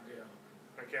a done deal.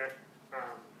 Okay?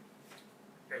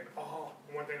 And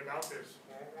one thing about this,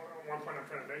 one point I'm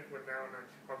trying to make with now, and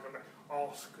I'll come back,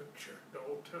 all Scripture, the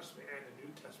Old Testament and the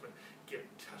New Testament, give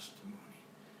testimony,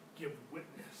 give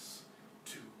witness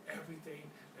to everything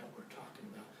that we're talking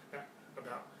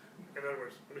about. In other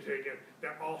words, let me say again,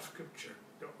 that all Scripture,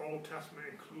 the Old Testament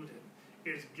included,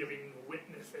 is giving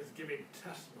witness, is giving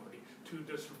testimony to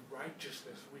this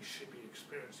righteousness we should be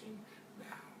experiencing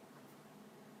now,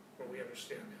 when we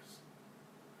understand this.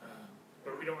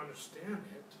 But we don't understand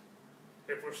it.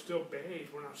 If we're still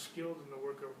babes, we're not skilled in the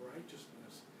work of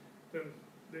righteousness, then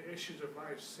the issues of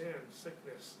life, sin,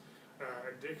 sickness,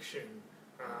 addiction,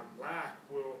 lack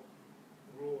will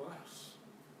rule us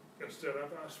instead of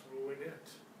us ruling it.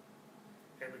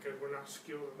 And because we're not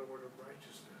skilled in the word of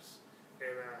righteousness.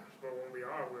 And but when we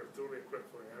are, we're thoroughly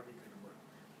equipped for every good work.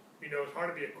 You know, it's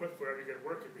hard to be equipped for every good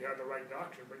work if you have the right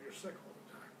doctrine, but you're sick all the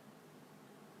time.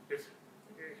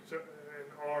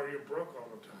 Or you're broke all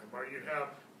the time, or you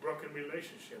have broken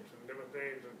relationships and different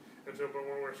things, and so. But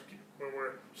when we're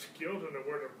skilled in the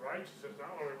word of righteousness,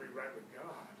 not only are we right with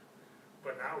God,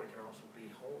 but now we can also be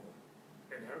whole,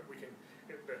 and we can.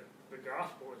 The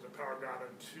gospel is the power of God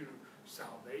unto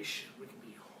salvation. We can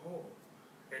be whole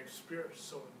in spirit,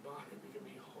 soul, and body. We can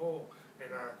be whole in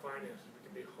our finances. We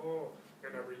can be whole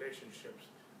in our relationships.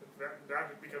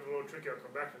 That becomes a little tricky. I'll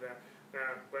come back to that.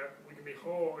 But we can be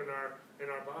whole in our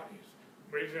bodies.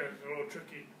 The reason it's a little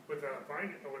tricky with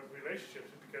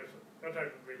relationships is because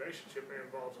sometimes a relationship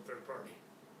involves a third party.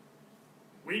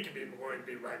 We can be willing to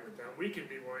be right with them. We can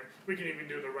be willing. We can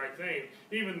even do the right thing.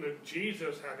 Even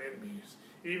Jesus had enemies.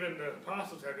 Even the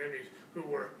apostles had enemies who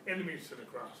were enemies to the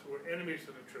cross, who were enemies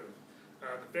to the truth.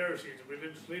 The Pharisees, the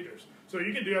religious leaders. So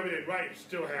you can do everything right and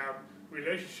still have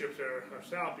relationships that are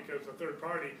south because the third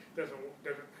party doesn't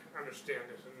understand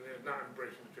this and is not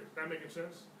embracing the truth. That making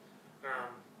sense?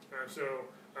 And so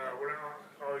we're not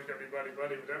always going to be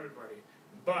buddy-buddy with everybody.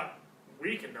 But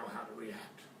we can know how to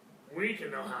react. We can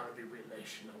know how to be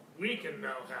relational. We can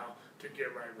know how to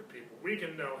get right with people. We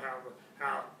can know how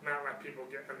not let people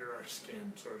get under our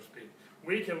skin, so to speak.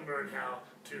 We can learn how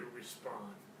to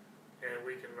respond. And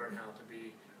we can learn how to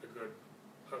be a good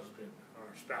husband or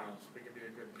spouse. We can be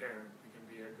a good parent. We can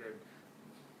be a good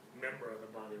member of the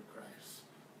body of Christ.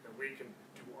 And we can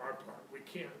do our part. We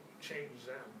can't change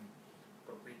them,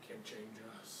 but we can change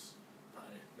us by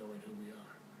knowing who we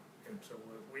are. And so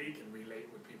we can relate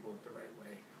with people the right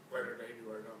way, whether they do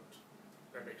or don't.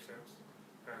 That makes sense?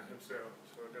 And so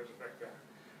it does affect that.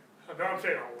 Now I'm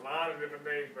saying a lot of different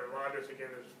things, but a lot of this,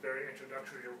 again, is very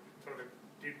introductory to some of the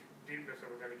deepness that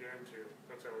we're going to get into.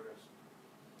 That's how it is.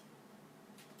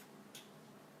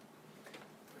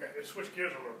 Okay, let's switch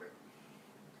gears a little bit.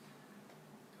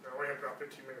 Now we have about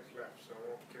 15 minutes left, so I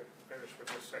won't get finished with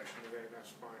this section today, and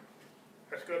that's fine.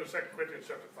 Let's go to 2 Corinthians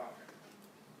chapter 5.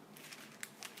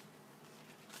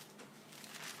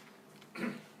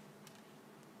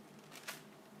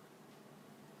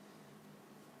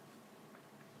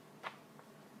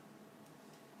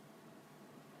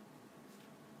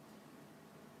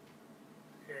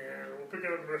 And we'll pick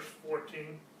it up in verse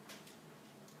 14.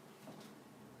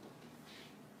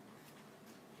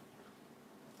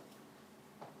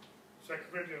 Second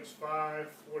Corinthians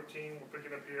 5:14. We'll pick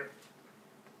it up here.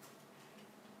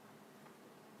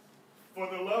 For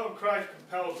the love of Christ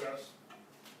compels us,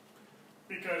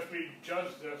 because we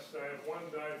judge this as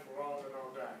one died for all, and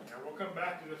all died. Now we'll come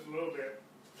back to this a little bit,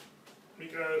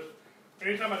 because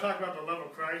anytime I talk about the love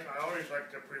of Christ, I always like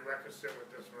to prerequisite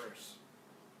with this verse.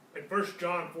 In 1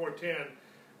 John 4:10,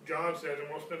 John says, and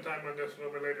we'll spend time on this a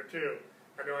little bit later too.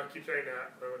 I know I keep saying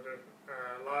that, but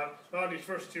a lot of these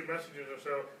first two messages or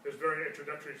so is very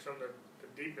introductory to some of the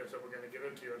deepness that we're going to get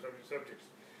into on some of these subjects.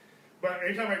 But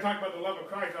anytime I talk about the love of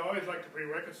Christ, I always like to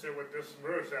prerequisite with this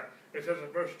verse that it says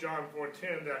in 1 John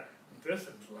 4:10 that this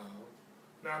is love,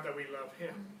 not that we love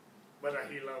Him, but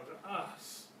that he loved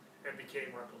us and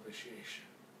became our propitiation.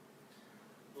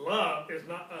 Love is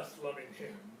not us loving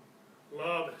him.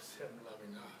 Love is him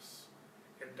loving us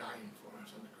and dying for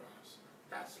us on the cross.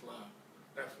 That's love.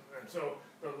 And so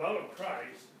the love of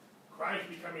Christ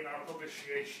becoming our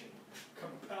propitiation,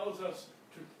 compels us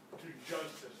to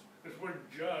judge this. This word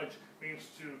judge means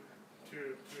to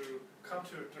come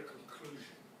to a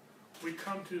conclusion. We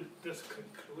come to this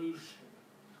conclusion.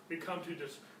 We come to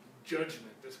this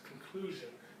judgment, this conclusion,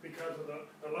 because of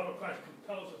the love of Christ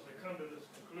compels us to come to this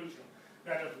conclusion.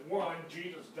 That if one,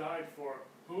 Jesus died for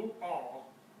who?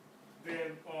 All,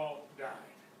 then all died.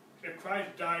 If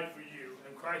Christ died for you,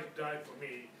 and Christ died for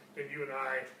me, then you and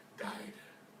I died.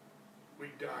 We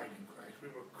died in Christ. We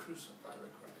were crucified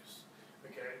with Christ.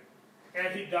 Okay?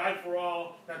 And he died for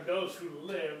all, that those who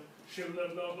live should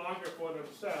live no longer for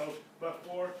themselves, but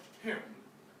for him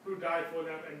who died for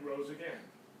them and rose again.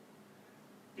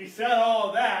 He said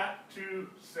all that to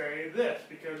say this,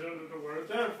 because of the word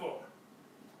therefore.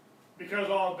 Because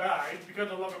all died, because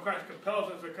the love of Christ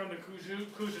compels us to come to the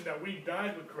conclusion that we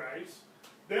died with Christ,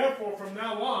 therefore from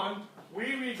now on,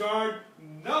 we regard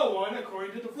no one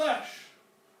according to the flesh.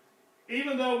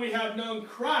 Even though we have known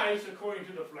Christ according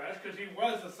to the flesh, because he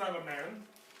was the Son of Man,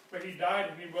 but he died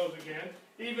and he rose again,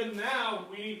 even now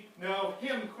we know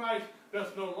him, Christ, thus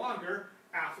no longer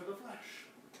after the flesh.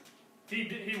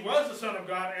 He was the Son of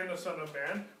God and the Son of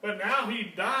Man, but now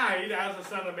he died as the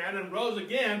Son of Man and rose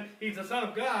again. He's the Son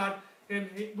of God, and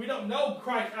we don't know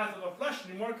Christ after the flesh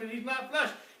anymore because he's not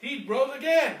flesh. He rose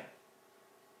again.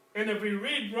 And if we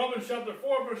read Romans chapter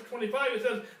 4, verse 25, it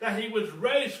says that he was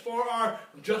raised for our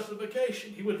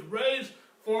justification. He was raised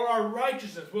for our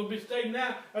righteousness. We'll be stating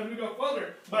that as we go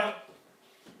further. But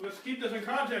let's keep this in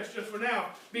context just for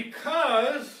now.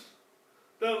 Because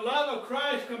the love of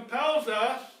Christ compels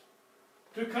us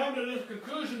to come to this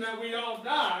conclusion that we all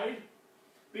died.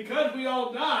 Because we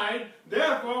all died,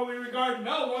 therefore we regard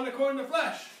no one according to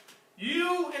flesh.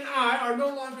 You and I are no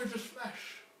longer just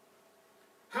flesh.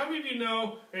 How many of you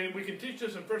know, and we can teach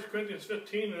this in 1 Corinthians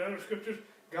 15 and other scriptures,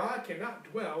 God cannot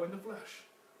dwell in the flesh.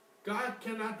 God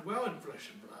cannot dwell in flesh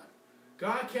and blood.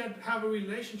 God can't have a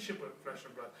relationship with flesh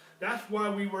and blood. That's why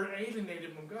we were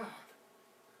alienated from God.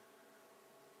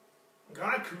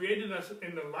 God created us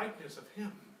in the likeness of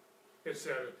him, it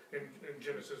said in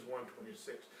Genesis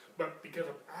 1:26. But because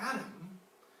of Adam,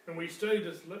 and we studied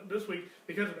this week,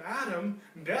 because of Adam,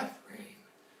 death reigned.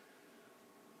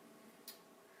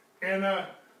 And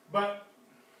but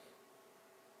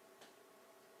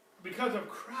because of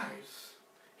Christ,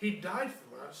 he died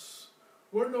for us.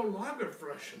 We're no longer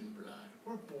flesh and blood.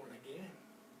 We're born again.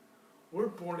 We're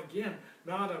born again,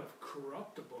 not of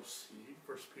corruptible seed,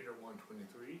 1 Peter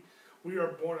 1:23. We are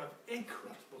born of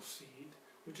incorruptible seed,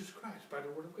 which is Christ, by the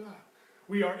word of God.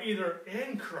 We are either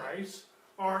in Christ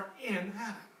or in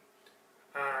Adam.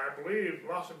 I believe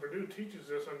Lawson Purdue teaches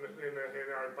this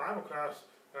in our Bible class,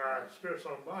 Spirit,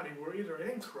 Soul, and Body. We're either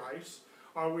in Christ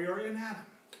or we are in Adam.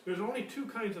 There's only two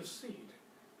kinds of seed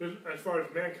as far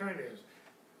as mankind is.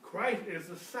 Christ is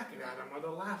the second Adam, or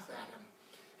the last Adam.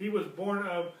 He was born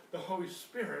of the Holy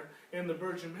Spirit and the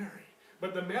Virgin Mary.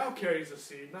 But the male carries the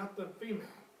seed, not the female.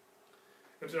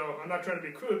 And so, I'm not trying to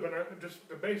be crude, but just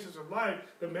the basis of life,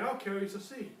 the male carries the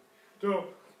seed. So,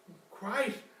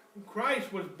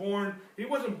 Christ was born, he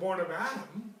wasn't born of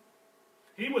Adam.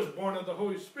 He was born of the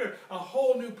Holy Spirit. A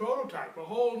whole new prototype, a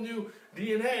whole new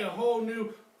DNA, a whole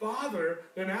new father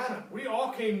than Adam. We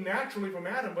all came naturally from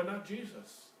Adam, but not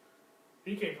Jesus.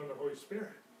 He came from the Holy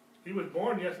Spirit. He was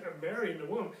born, yes, of Mary in the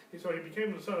womb, so he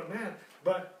became the Son of Man,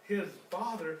 but his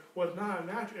father was not a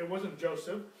natural, it wasn't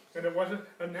Joseph, and it wasn't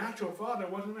a natural father,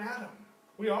 it wasn't Adam.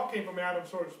 We all came from Adam,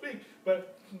 so to speak,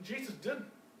 but Jesus didn't.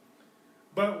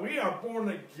 But we are born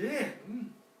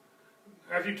again,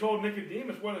 as he told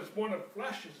Nicodemus, what is born of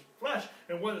flesh is flesh,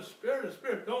 and what is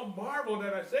spirit. Don't marvel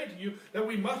that I say to you that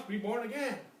we must be born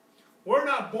again. We're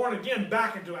not born again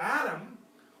back into Adam,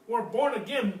 we're born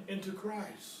again into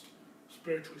Christ.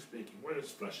 Spiritually speaking, what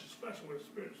is flesh is flesh, and what is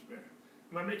spirit is spirit.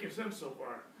 Am I making sense so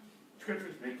far?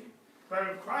 Scripturally speaking. But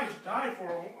if Christ died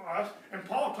for us, and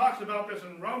Paul talks about this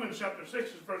in Romans chapter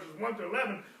 6, verses 1 to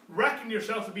 11, reckon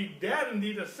yourselves to be dead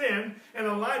indeed to sin, and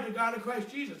alive to God in Christ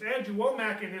Jesus. Andrew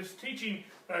Womack, in his teaching,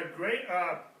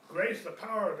 Grace, the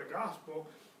Power of the Gospel,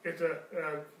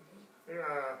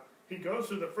 he goes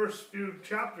through the first few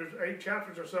chapters, 8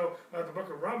 chapters or so of the book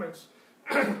of Romans,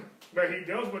 but he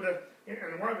deals with it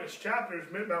in one of his chapters,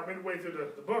 about midway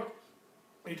through the book.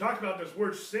 He talks about this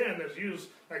word sin that's used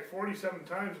like 47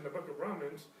 times in the book of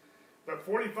Romans, but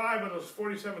 45 of those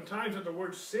 47 times that the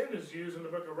word sin is used in the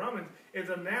book of Romans is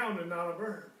a noun and not a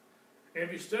verb. And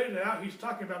if you study it out, he's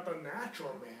talking about the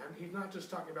natural man. He's not just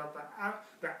talking about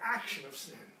the action of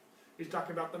sin. He's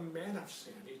talking about the man of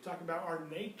sin. He's talking about our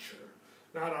nature,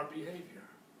 not our behavior.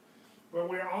 But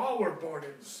we all were born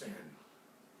in sin.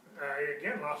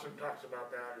 Again, Lawson talks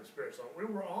about that in Spirit Song. We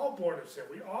were all born in sin.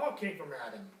 We all came from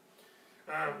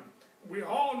Adam. We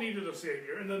all needed a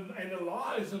Savior, and the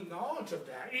law is the knowledge of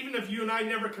that. Even if you and I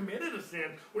never committed a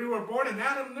sin, we were born in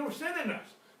Adam and there was sin in us.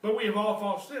 But we've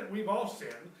all sinned,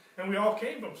 and we all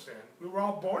came from sin. We were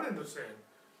all born into sin.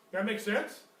 That makes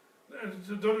sense?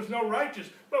 There's no righteous,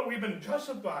 but we've been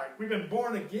justified. We've been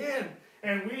born again,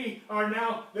 and we are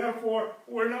now, therefore,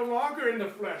 we're no longer in the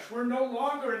flesh. We're no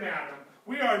longer in Adam.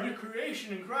 We are a new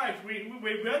creation in Christ. We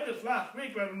read this last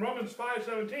week, but in Romans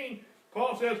 5:17,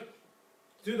 Paul says,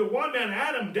 through the one man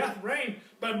Adam, death reigned,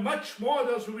 but much more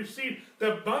those who receive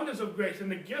the abundance of grace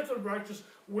and the gift of righteousness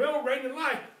will reign in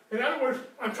life. In other words,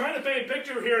 I'm trying to paint a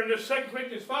picture here in this 2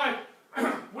 Corinthians 5.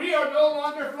 We are no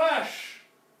longer flesh.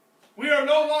 We are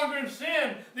no longer in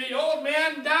sin. The old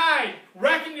man died.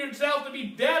 Reckon yourself to be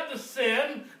dead to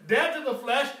sin, dead to the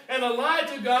flesh, and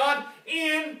alive to God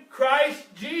in Christ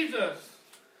Jesus.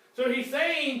 So he's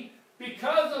saying,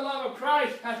 because the love of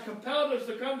Christ has compelled us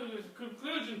to come to this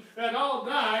conclusion that all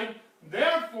died,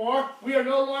 therefore we are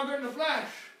no longer in the flesh.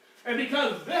 And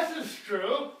because this is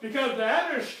true, because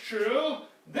that is true,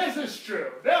 this is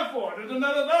true. Therefore, there's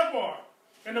another therefore.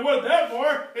 And the word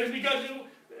therefore is because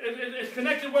it's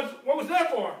connected with what was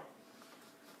therefore.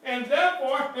 And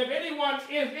therefore, if anyone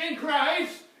is in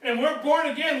Christ, and we're born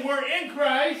again, we're in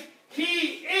Christ,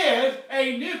 he is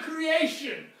a new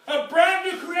creation. A brand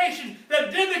new creation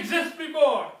that didn't exist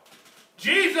before.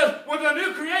 Jesus was a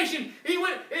new creation.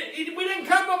 We didn't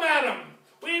come from Adam.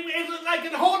 It's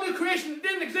like a whole new creation that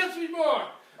didn't exist before.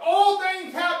 All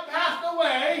things have passed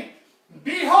away.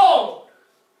 Behold,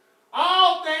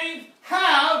 all things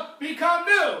have become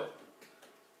new.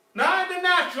 Not in the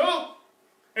natural.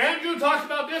 Andrew talks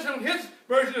about this in his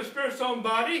version of Spirit, Soul, and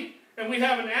Body. And we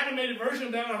have an animated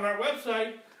version down on our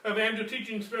website of Andrew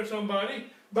teaching Spirit, Soul, and Body.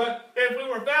 But if we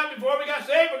were fat before we got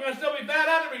saved, we're going to still be fat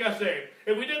after we got saved.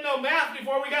 If we didn't know math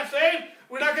before we got saved,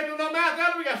 we're not going to know math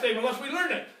after we got saved unless we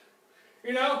learn it.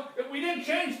 You know, if we didn't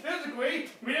change physically,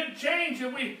 we didn't change,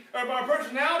 if our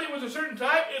personality was a certain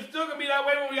type, it's still going to be that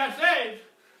way when we got saved.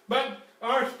 But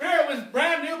our spirit was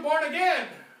brand new, born again.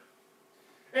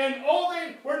 And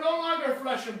we're no longer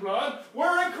flesh and blood.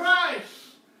 We're in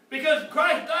Christ. Because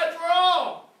Christ died for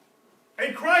all.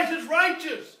 And Christ is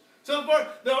righteous. So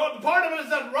the part of it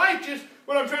that's righteous,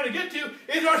 what I'm trying to get to,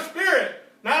 is our spirit.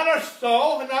 Not our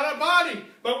soul and not our body.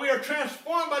 But we are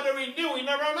transformed by the renewing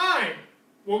of our mind.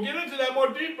 We'll get into that more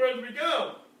deeper as we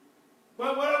go.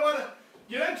 But what I want to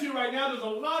get into right now, there's a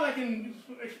lot I can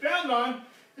expound on,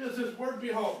 is this word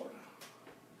behold.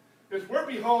 This word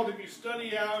behold, if you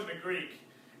study out in the Greek,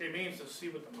 it means to see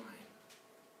with the mind.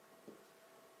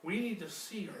 We need to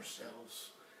see ourselves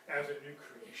as a new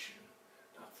creation,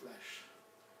 not flesh.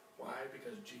 Why?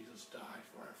 Because Jesus died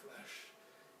for our flesh.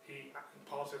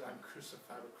 Paul says, I'm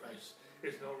crucified with Christ.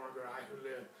 It's no longer I who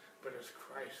live, but it's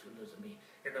Christ who lives in me.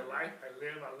 In the life I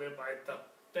live by the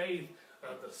faith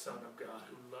of the Son of God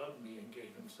who loved me and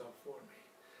gave himself for me.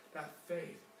 That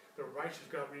faith, the righteous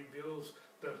God reveals,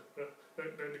 the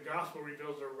gospel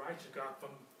reveals the righteous God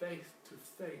from faith to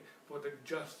faith. For the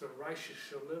just, the righteous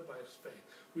shall live by his faith.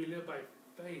 We live by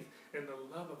faith in the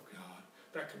love of God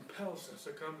that compels us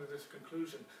to come to this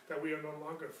conclusion that we are no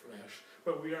longer flesh,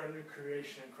 but we are a new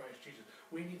creation in Christ Jesus.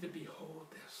 We need to behold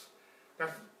this.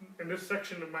 That's, in this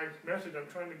section of my message,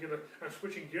 I'm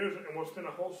switching gears, and we'll spend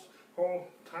a whole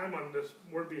time on this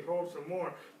word behold some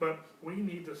more, but we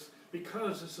need this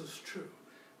because this is true,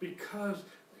 because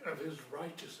of his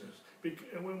righteousness.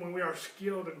 And when we are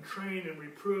skilled and trained and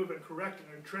reproved and corrected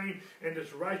and trained in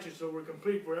this righteousness, so we're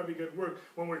complete for every good work.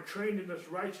 When we're trained in this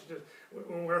righteousness,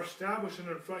 when we're established in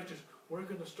this righteousness, we're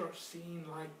going to start seeing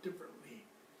life differently.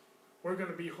 We're going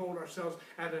to behold ourselves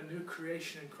as a new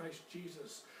creation in Christ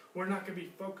Jesus. We're not going to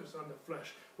be focused on the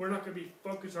flesh. We're not going to be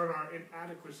focused on our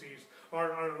inadequacies, our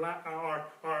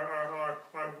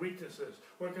weaknesses.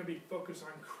 We're going to be focused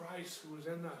on Christ who is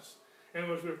in us. And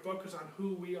as we're focused on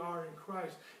who we are in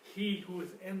Christ, he who is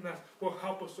in us will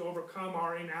help us to overcome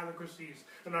our inadequacies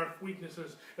and our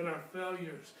weaknesses and our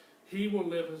failures. He will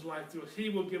live his life through us. He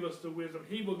will give us the wisdom.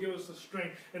 He will give us the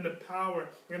strength and the power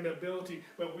and the ability.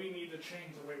 But we need to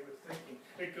change the way we're thinking.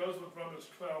 It goes with Romans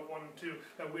 12, 1 and 2,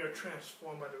 that we are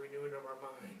transformed by the renewing of our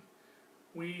mind.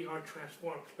 We are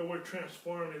transformed. The word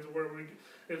transform is where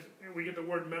we get the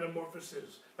word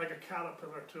metamorphosis, like a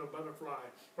caterpillar to a butterfly,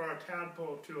 or a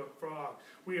tadpole to a frog.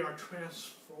 We are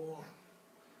transformed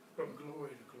from glory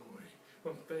to glory.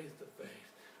 from faith to faith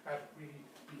as we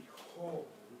behold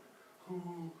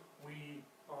who we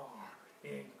are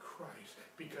in Christ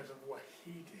because of what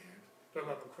he did, the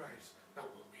love of Christ, not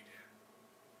what we did.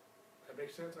 That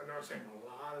makes sense? I know I'm saying a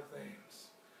lot of things,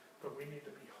 but we need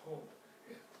to behold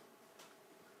it.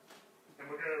 And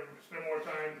we're going to spend more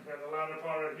time at the latter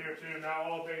part of here too. Now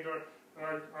all things are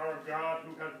our God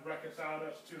who has reconciled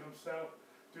us to himself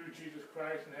through Jesus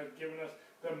Christ and has given us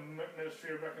the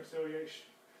ministry of reconciliation.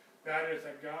 That is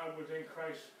that God was in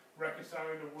Christ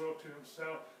reconciling the world to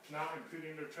himself, not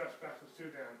imputing their trespasses to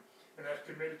them, and has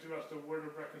committed to us the word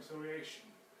of reconciliation.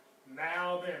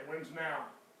 Now then, when's now?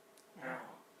 Now.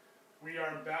 We are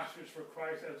ambassadors for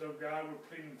Christ, as though God were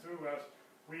pleading through us.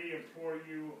 We implore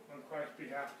you on Christ's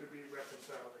behalf to be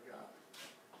reconciled to God.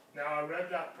 Now I read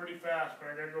that pretty fast,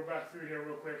 but I'm going to go back through here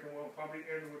real quick, and we'll probably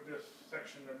end with this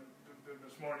section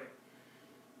this morning.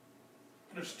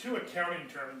 There's two accounting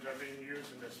terms that are being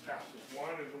used in this passage.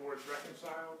 One is the word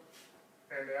reconciled,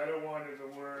 and the other one is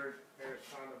the word, and it's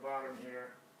on the bottom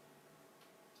here,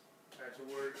 that's the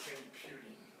word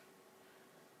imputing.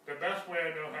 The best way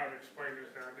I know how to explain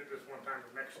this, and I did this one time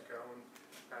in Mexico, and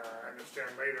I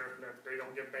understand later that they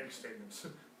don't get bank statements.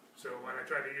 So when I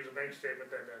tried to use a bank statement,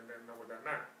 they didn't know what that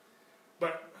meant.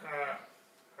 But,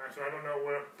 so I don't know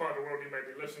what part of the world you may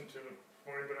be listening to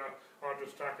morning, but I'll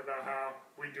just talk about how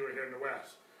we do it here in the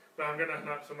West. But I'm going to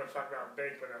not so much talk about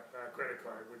bank, but a credit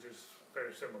card, which is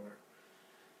very similar.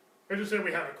 Let's just say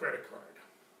we have a credit card.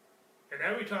 And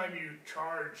every time you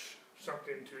charge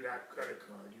something to that credit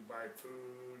card, you buy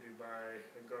food, you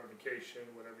go on vacation,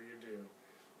 whatever you do,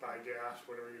 buy gas,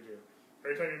 whatever you do.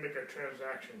 Every time you make a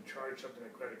transaction, charge something to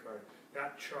a credit card,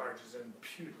 that charge is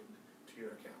imputed to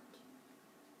your account.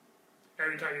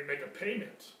 Every time you make a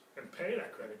payment and pay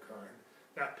that credit card,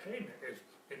 that payment is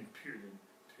imputed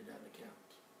to that account.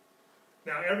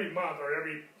 Now every month or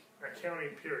every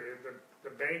accounting period,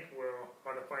 the bank will,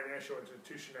 or the financial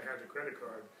institution that has a credit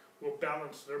card, will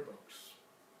balance their books.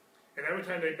 And every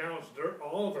time they balance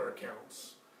all their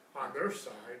accounts on their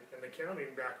side, in the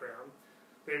accounting background,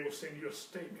 they will send you a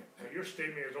statement. Now your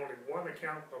statement is only one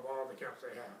account of all the accounts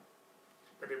they have.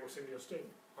 But they will send you a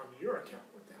statement on your account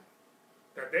with them.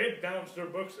 That they've balanced their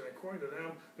books, and according to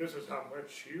them, this is how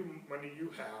much money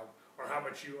you have, or how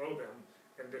much you owe them,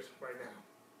 and this right now.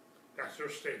 That's their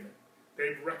statement.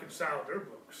 They've reconciled their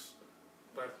books,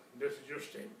 but this is your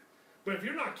statement. But if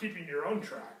you're not keeping your own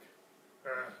track,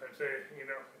 let's say,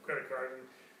 credit card, and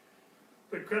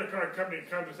the credit card company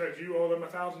comes and says you owe them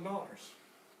 $1,000.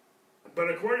 But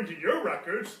according to your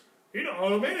records, you don't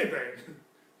owe them anything.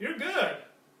 You're good.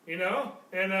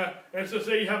 And so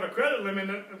say you have a credit limit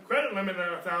of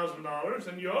 $1,000,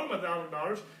 and you owe them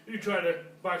 $1,000. You try to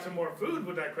buy some more food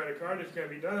with that credit card, it's going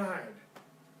to be denied,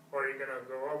 or you're going to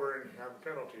go over and have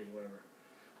penalties, whatever.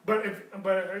 But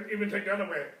even take the other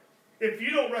way, if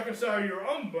you don't reconcile your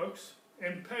own books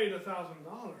and pay the $1,000,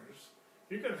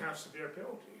 you're going to have severe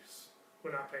penalties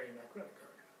for not paying that credit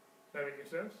card. That make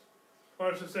sense?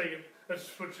 Or let's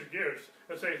switch the gears.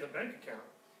 Let's say it's a bank account,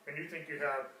 and you think you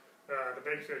have. The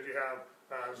bank says you have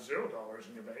 $0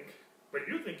 in your bank, but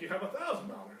you think you have $1,000.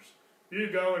 You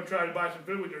go and try to buy some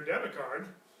food with your debit card,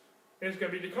 and it's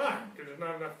going to be declined because there's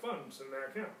not enough funds in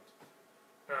that account.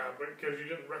 But because you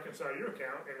didn't reconcile your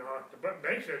account, and the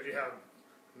bank says you have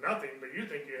nothing, but you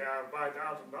think you have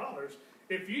 $5,000.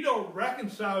 If you don't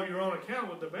reconcile your own account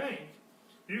with the bank,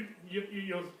 you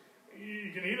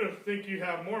can either think you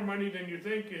have more money than you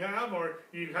think you have, or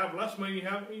you have less money than you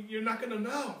have. You're not going to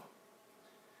know.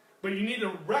 But you need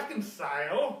to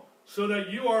reconcile so that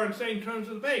you are in the same terms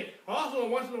as the bank. Also,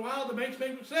 once in a while, the banks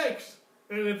make mistakes.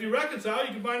 And if you reconcile,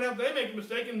 you can find out if they make a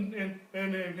mistake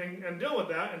and deal with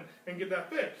that and get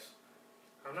that fixed.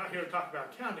 I'm not here to talk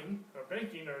about accounting or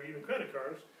banking or even credit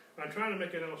cards. I'm trying to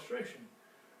make an illustration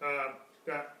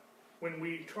that when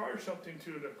we charge something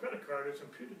to the credit card, it's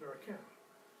imputed to our account.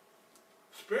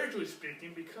 Spiritually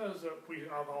speaking, because we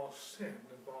have all sinned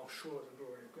and fall short of the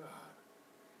glory of God.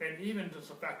 And even just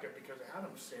the fact that because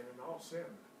Adam sinned and all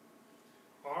sinned,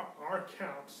 our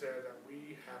account says that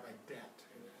we have a debt,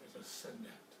 and it's a sin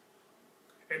debt.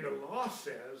 And the law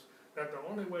says that the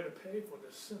only way to pay for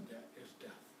this sin debt is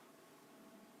death.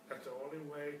 That's the only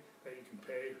way that you can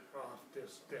pay off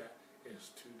this debt is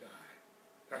to die.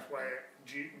 That's why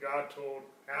God told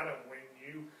Adam, when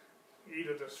you eat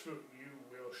of this fruit, you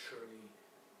will surely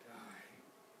die.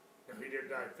 Now, he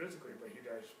didn't die physically, but he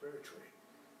died spiritually.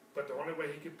 But the only way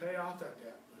he could pay off that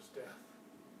debt was death.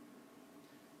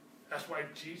 That's why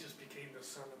Jesus became the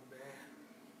Son of Man,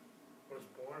 was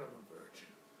born of a virgin,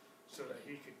 so that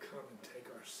he could come and take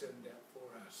our sin debt for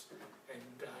us and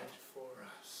died for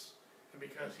us. And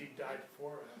because he died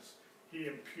for us, He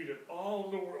imputed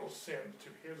all the world's sin to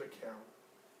his account,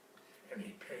 and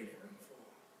he paid it in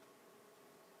full.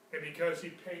 And because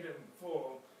he paid it in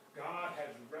full, God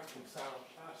has reconciled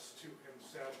us to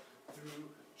himself through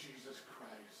Jesus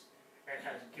Christ, and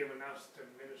has given us the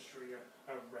ministry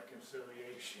of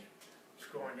reconciliation.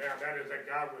 Going down, that is that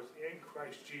God was in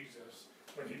Christ Jesus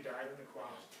when he died on the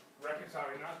cross,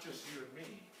 reconciling not just you and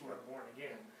me who are born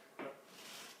again, but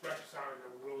reconciling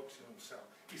the world to himself.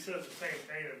 He says the same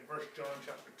thing in John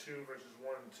chapter 2, verses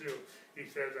 1 and 2. He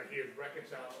says that he has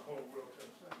reconciled the whole world to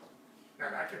himself.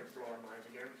 Now that can throw our minds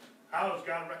again. How has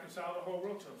God reconciled the whole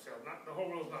world to himself? The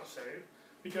whole world is not saved,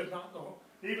 because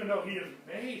even though he has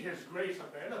made his grace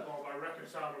available by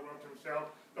reconciling the world to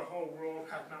himself, the whole world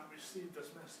has not received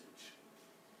this message,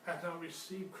 has not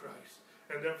received Christ,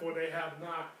 and therefore they have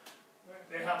not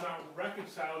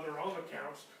reconciled their own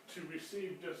accounts to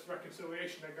receive this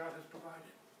reconciliation that God has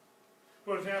provided.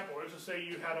 For example, let's just say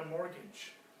you had a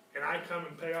mortgage, and I come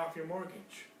and pay off your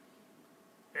mortgage,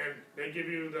 and they give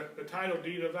you the title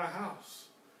deed of that house.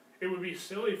 It would be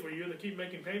silly for you to keep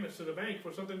making payments to the bank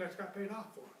for something that's got paid off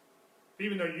for.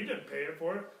 Even though you didn't pay it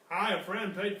for it, I, a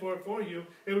friend, paid for it for you.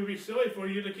 It would be silly for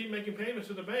you to keep making payments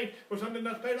to the bank for something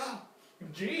that's paid off.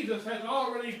 Jesus has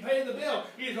already paid the bill.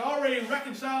 He's already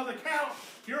reconciled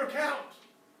your account.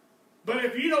 But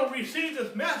if you don't receive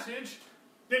this message,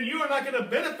 then you are not going to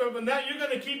benefit from that. You're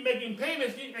going to keep making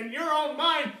payments. In your own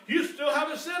mind, you still have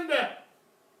a sin debt.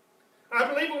 I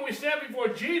believe when we stand before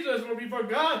Jesus or before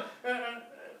God,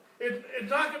 he's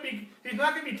not going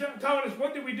to be telling us,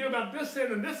 what did we do about this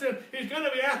sin and this sin? He's going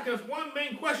to be asking us one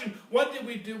main question: what did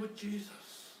we do with Jesus?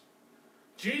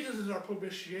 Jesus is our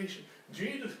propitiation.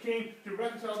 Jesus came to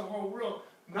reconcile the whole world,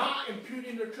 not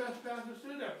imputing their trespasses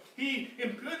to them. He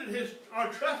imputed our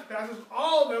trespasses,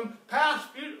 all of them, past,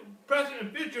 present,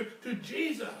 and future, to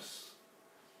Jesus.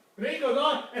 And then he goes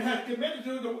on and has committed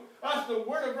to us the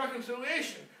word of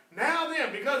reconciliation. Now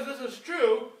then, because this is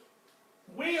true,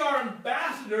 we are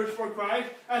ambassadors for Christ,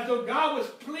 as though God was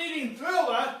pleading through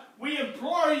us. We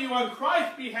implore you on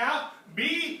Christ's behalf,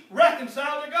 be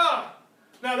reconciled to God.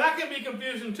 Now that can be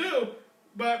confusing too,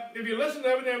 but if you listen to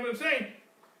everything I'm saying,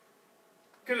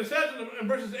 because it says in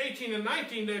verses 18 and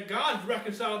 19 that God's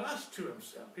reconciled us to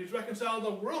himself. He's reconciled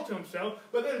the world to himself,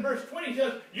 but then in verse 20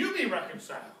 says, you be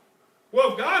reconciled.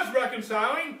 Well, if God's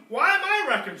reconciling, why am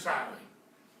I reconciling?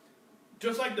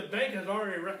 Just like the bank has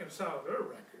already reconciled their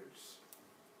records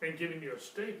and given you a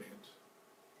statement,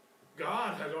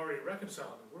 God has already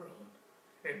reconciled the world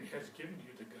and has given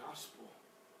you the gospel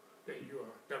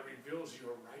that reveals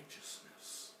your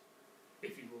righteousness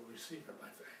if you will receive it by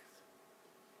faith.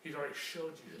 He's already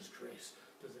showed you his grace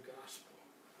through the gospel.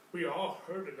 We all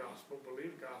heard the gospel,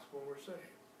 believe the gospel, and we're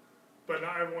saved. But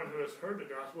not everyone who has heard the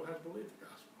gospel has believed the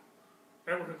gospel.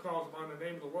 Everyone who calls upon the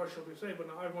name of the Lord shall be saved, but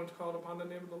not everyone's called upon the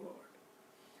name of the Lord.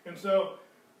 And so,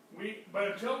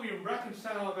 but until we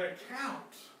reconcile the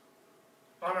account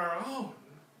on our own,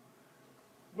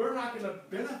 we're not going to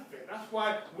benefit. That's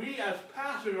why we as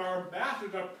pastors, our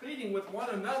ambassadors, are pleading with one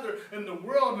another in the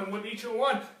world and with each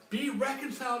one, be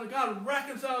reconciled to God,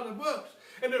 reconcile the books.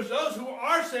 And there's those who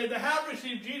are saved that have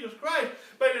received Jesus Christ,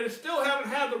 but they still haven't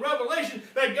had the revelation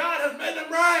that God has made them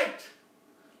right.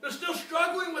 They're still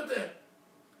struggling with it.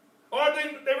 Or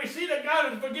they receive that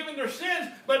God is forgiving their sins,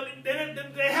 but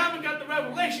they haven't got the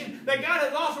revelation that God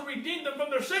has also redeemed them from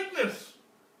their sickness,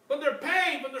 from their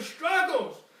pain, from their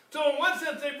struggles. So in one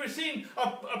sense, they've received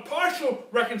a partial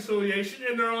reconciliation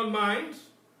in their own minds.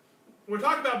 We're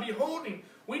talking about beholding.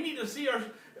 We need to see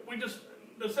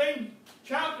the same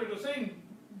chapter, the same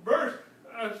verse,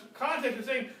 context is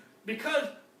saying, because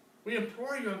we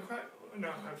implore you in Christ.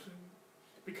 No,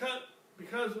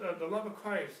 because the love of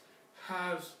Christ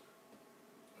has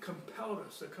compelled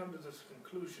us to come to this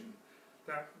conclusion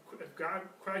that if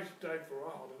Christ died for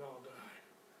all, then all died.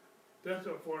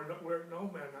 Therefore,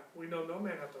 we know no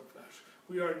man after the flesh.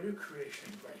 We are a new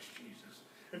creation in Christ Jesus.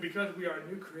 And because we are a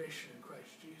new creation in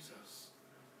Christ Jesus,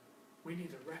 we need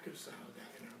to reconcile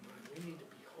that in our mind. We need to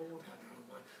behold that in our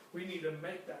mind. We need to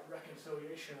make that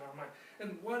reconciliation in our mind.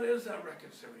 And what is that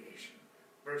reconciliation?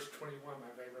 Verse 21,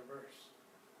 my favorite verse.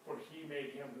 For he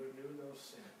made him who knew no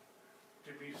sin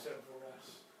to be sin for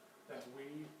us, that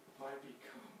we might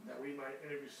become, and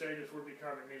if you say this word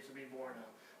become, it needs to be born of,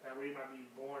 that we might be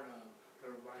born of the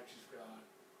righteous God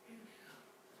in him.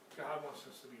 God wants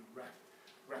us to be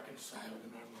reconciled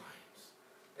in our minds,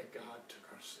 that God took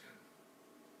our sin.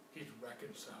 He's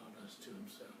reconciled us to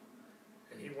himself.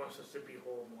 And he wants us to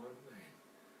behold one thing,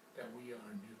 that we are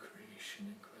a new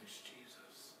creation in Christ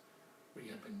Jesus.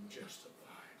 We have been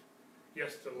justified.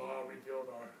 Yes, the law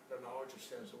revealed the knowledge of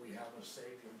sin, so we have a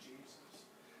Savior, Jesus.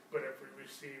 But if we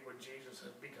see what Jesus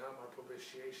has become, our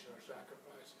propitiation, our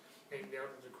sacrifice, and he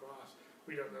nailed to the cross.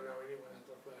 We don't know anyone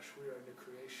after the flesh. We are new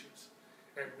creations.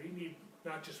 And we need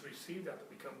not just receive that to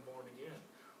become born again.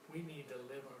 We need to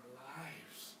live our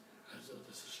lives as though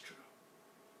this is true.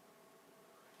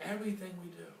 Everything we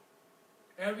do,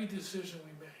 every decision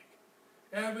we make,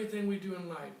 everything we do in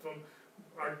life, from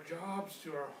our jobs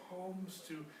to our homes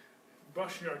to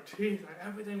brushing our teeth,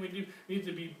 everything we do needs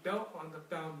to be built on the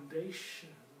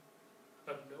foundation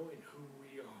of knowing who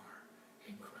we are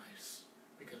in Christ,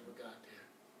 because what God did.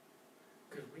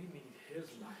 Because we need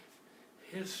His life,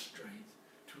 His strength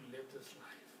to live this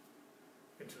life,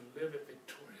 and to live it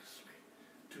victoriously,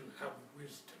 to have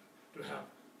wisdom, to have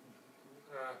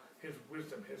His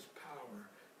wisdom, His power,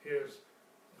 His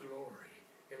glory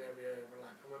in every area of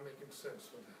our life. Am I making sense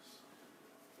with this?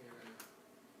 Yeah.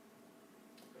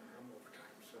 I'm over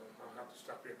time, so I'll have to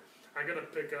stop here. I'm going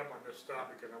to pick up on this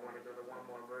topic, and I want to go to one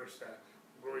more verse that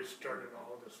really started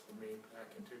all this for me back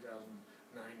in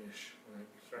 2009-ish, when I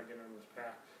started getting on this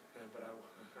path. But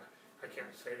I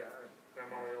can't say that. I'm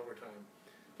already over time.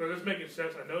 So this is making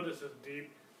sense. I know this is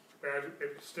deep. But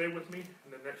if you stay with me in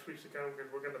the next weeks to come, because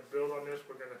we're going to build on this.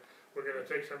 We're going to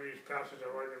take some of these passages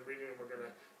I've already been reading, and we're going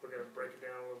to break it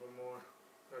down a little bit more.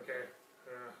 Okay.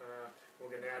 We're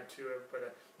going to add to it,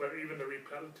 but even the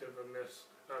repetitiveness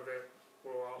of it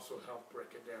will also help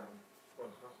break it down. And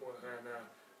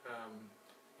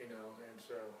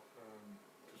so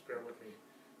just bear with me.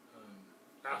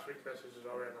 Last week's message is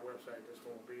already on the website. This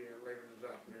one will be later this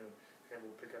afternoon, and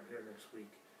we'll pick up here next week.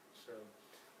 So,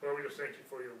 Lord, we just thank you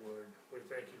for your word. We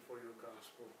thank you for your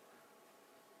gospel.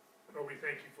 Lord, we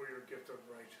thank you for your gift of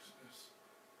righteousness.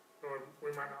 Lord,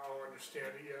 we might not all understand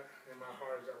it yet. In my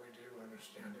heart is that we do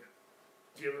understand it.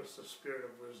 Give us the spirit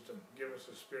of wisdom. Give us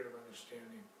the spirit of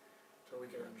understanding, so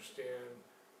we can understand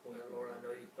what, Lord, I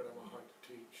know you put on my heart to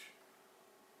teach.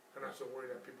 I'm not so worried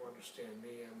that people understand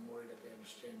me. I'm worried that they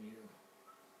understand you.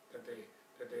 That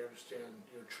they understand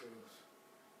your truth.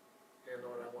 And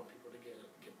Lord, I want people to get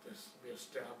this, to be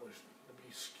established, to be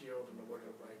skilled in the word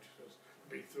of righteousness, to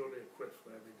be thoroughly equipped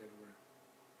for every good work.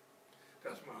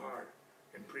 That's my heart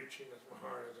in preaching. That's my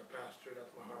heart as a pastor.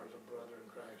 That's my heart as a brother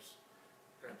in Christ.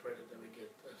 And I pray that we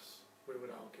get this. We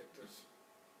would all get this.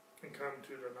 And come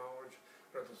to the knowledge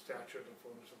of the stature of the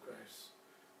fullness of Christ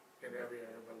in every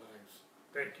area of our lives.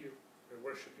 Thank you. We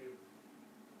worship you.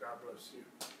 God bless you.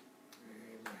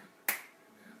 Amen.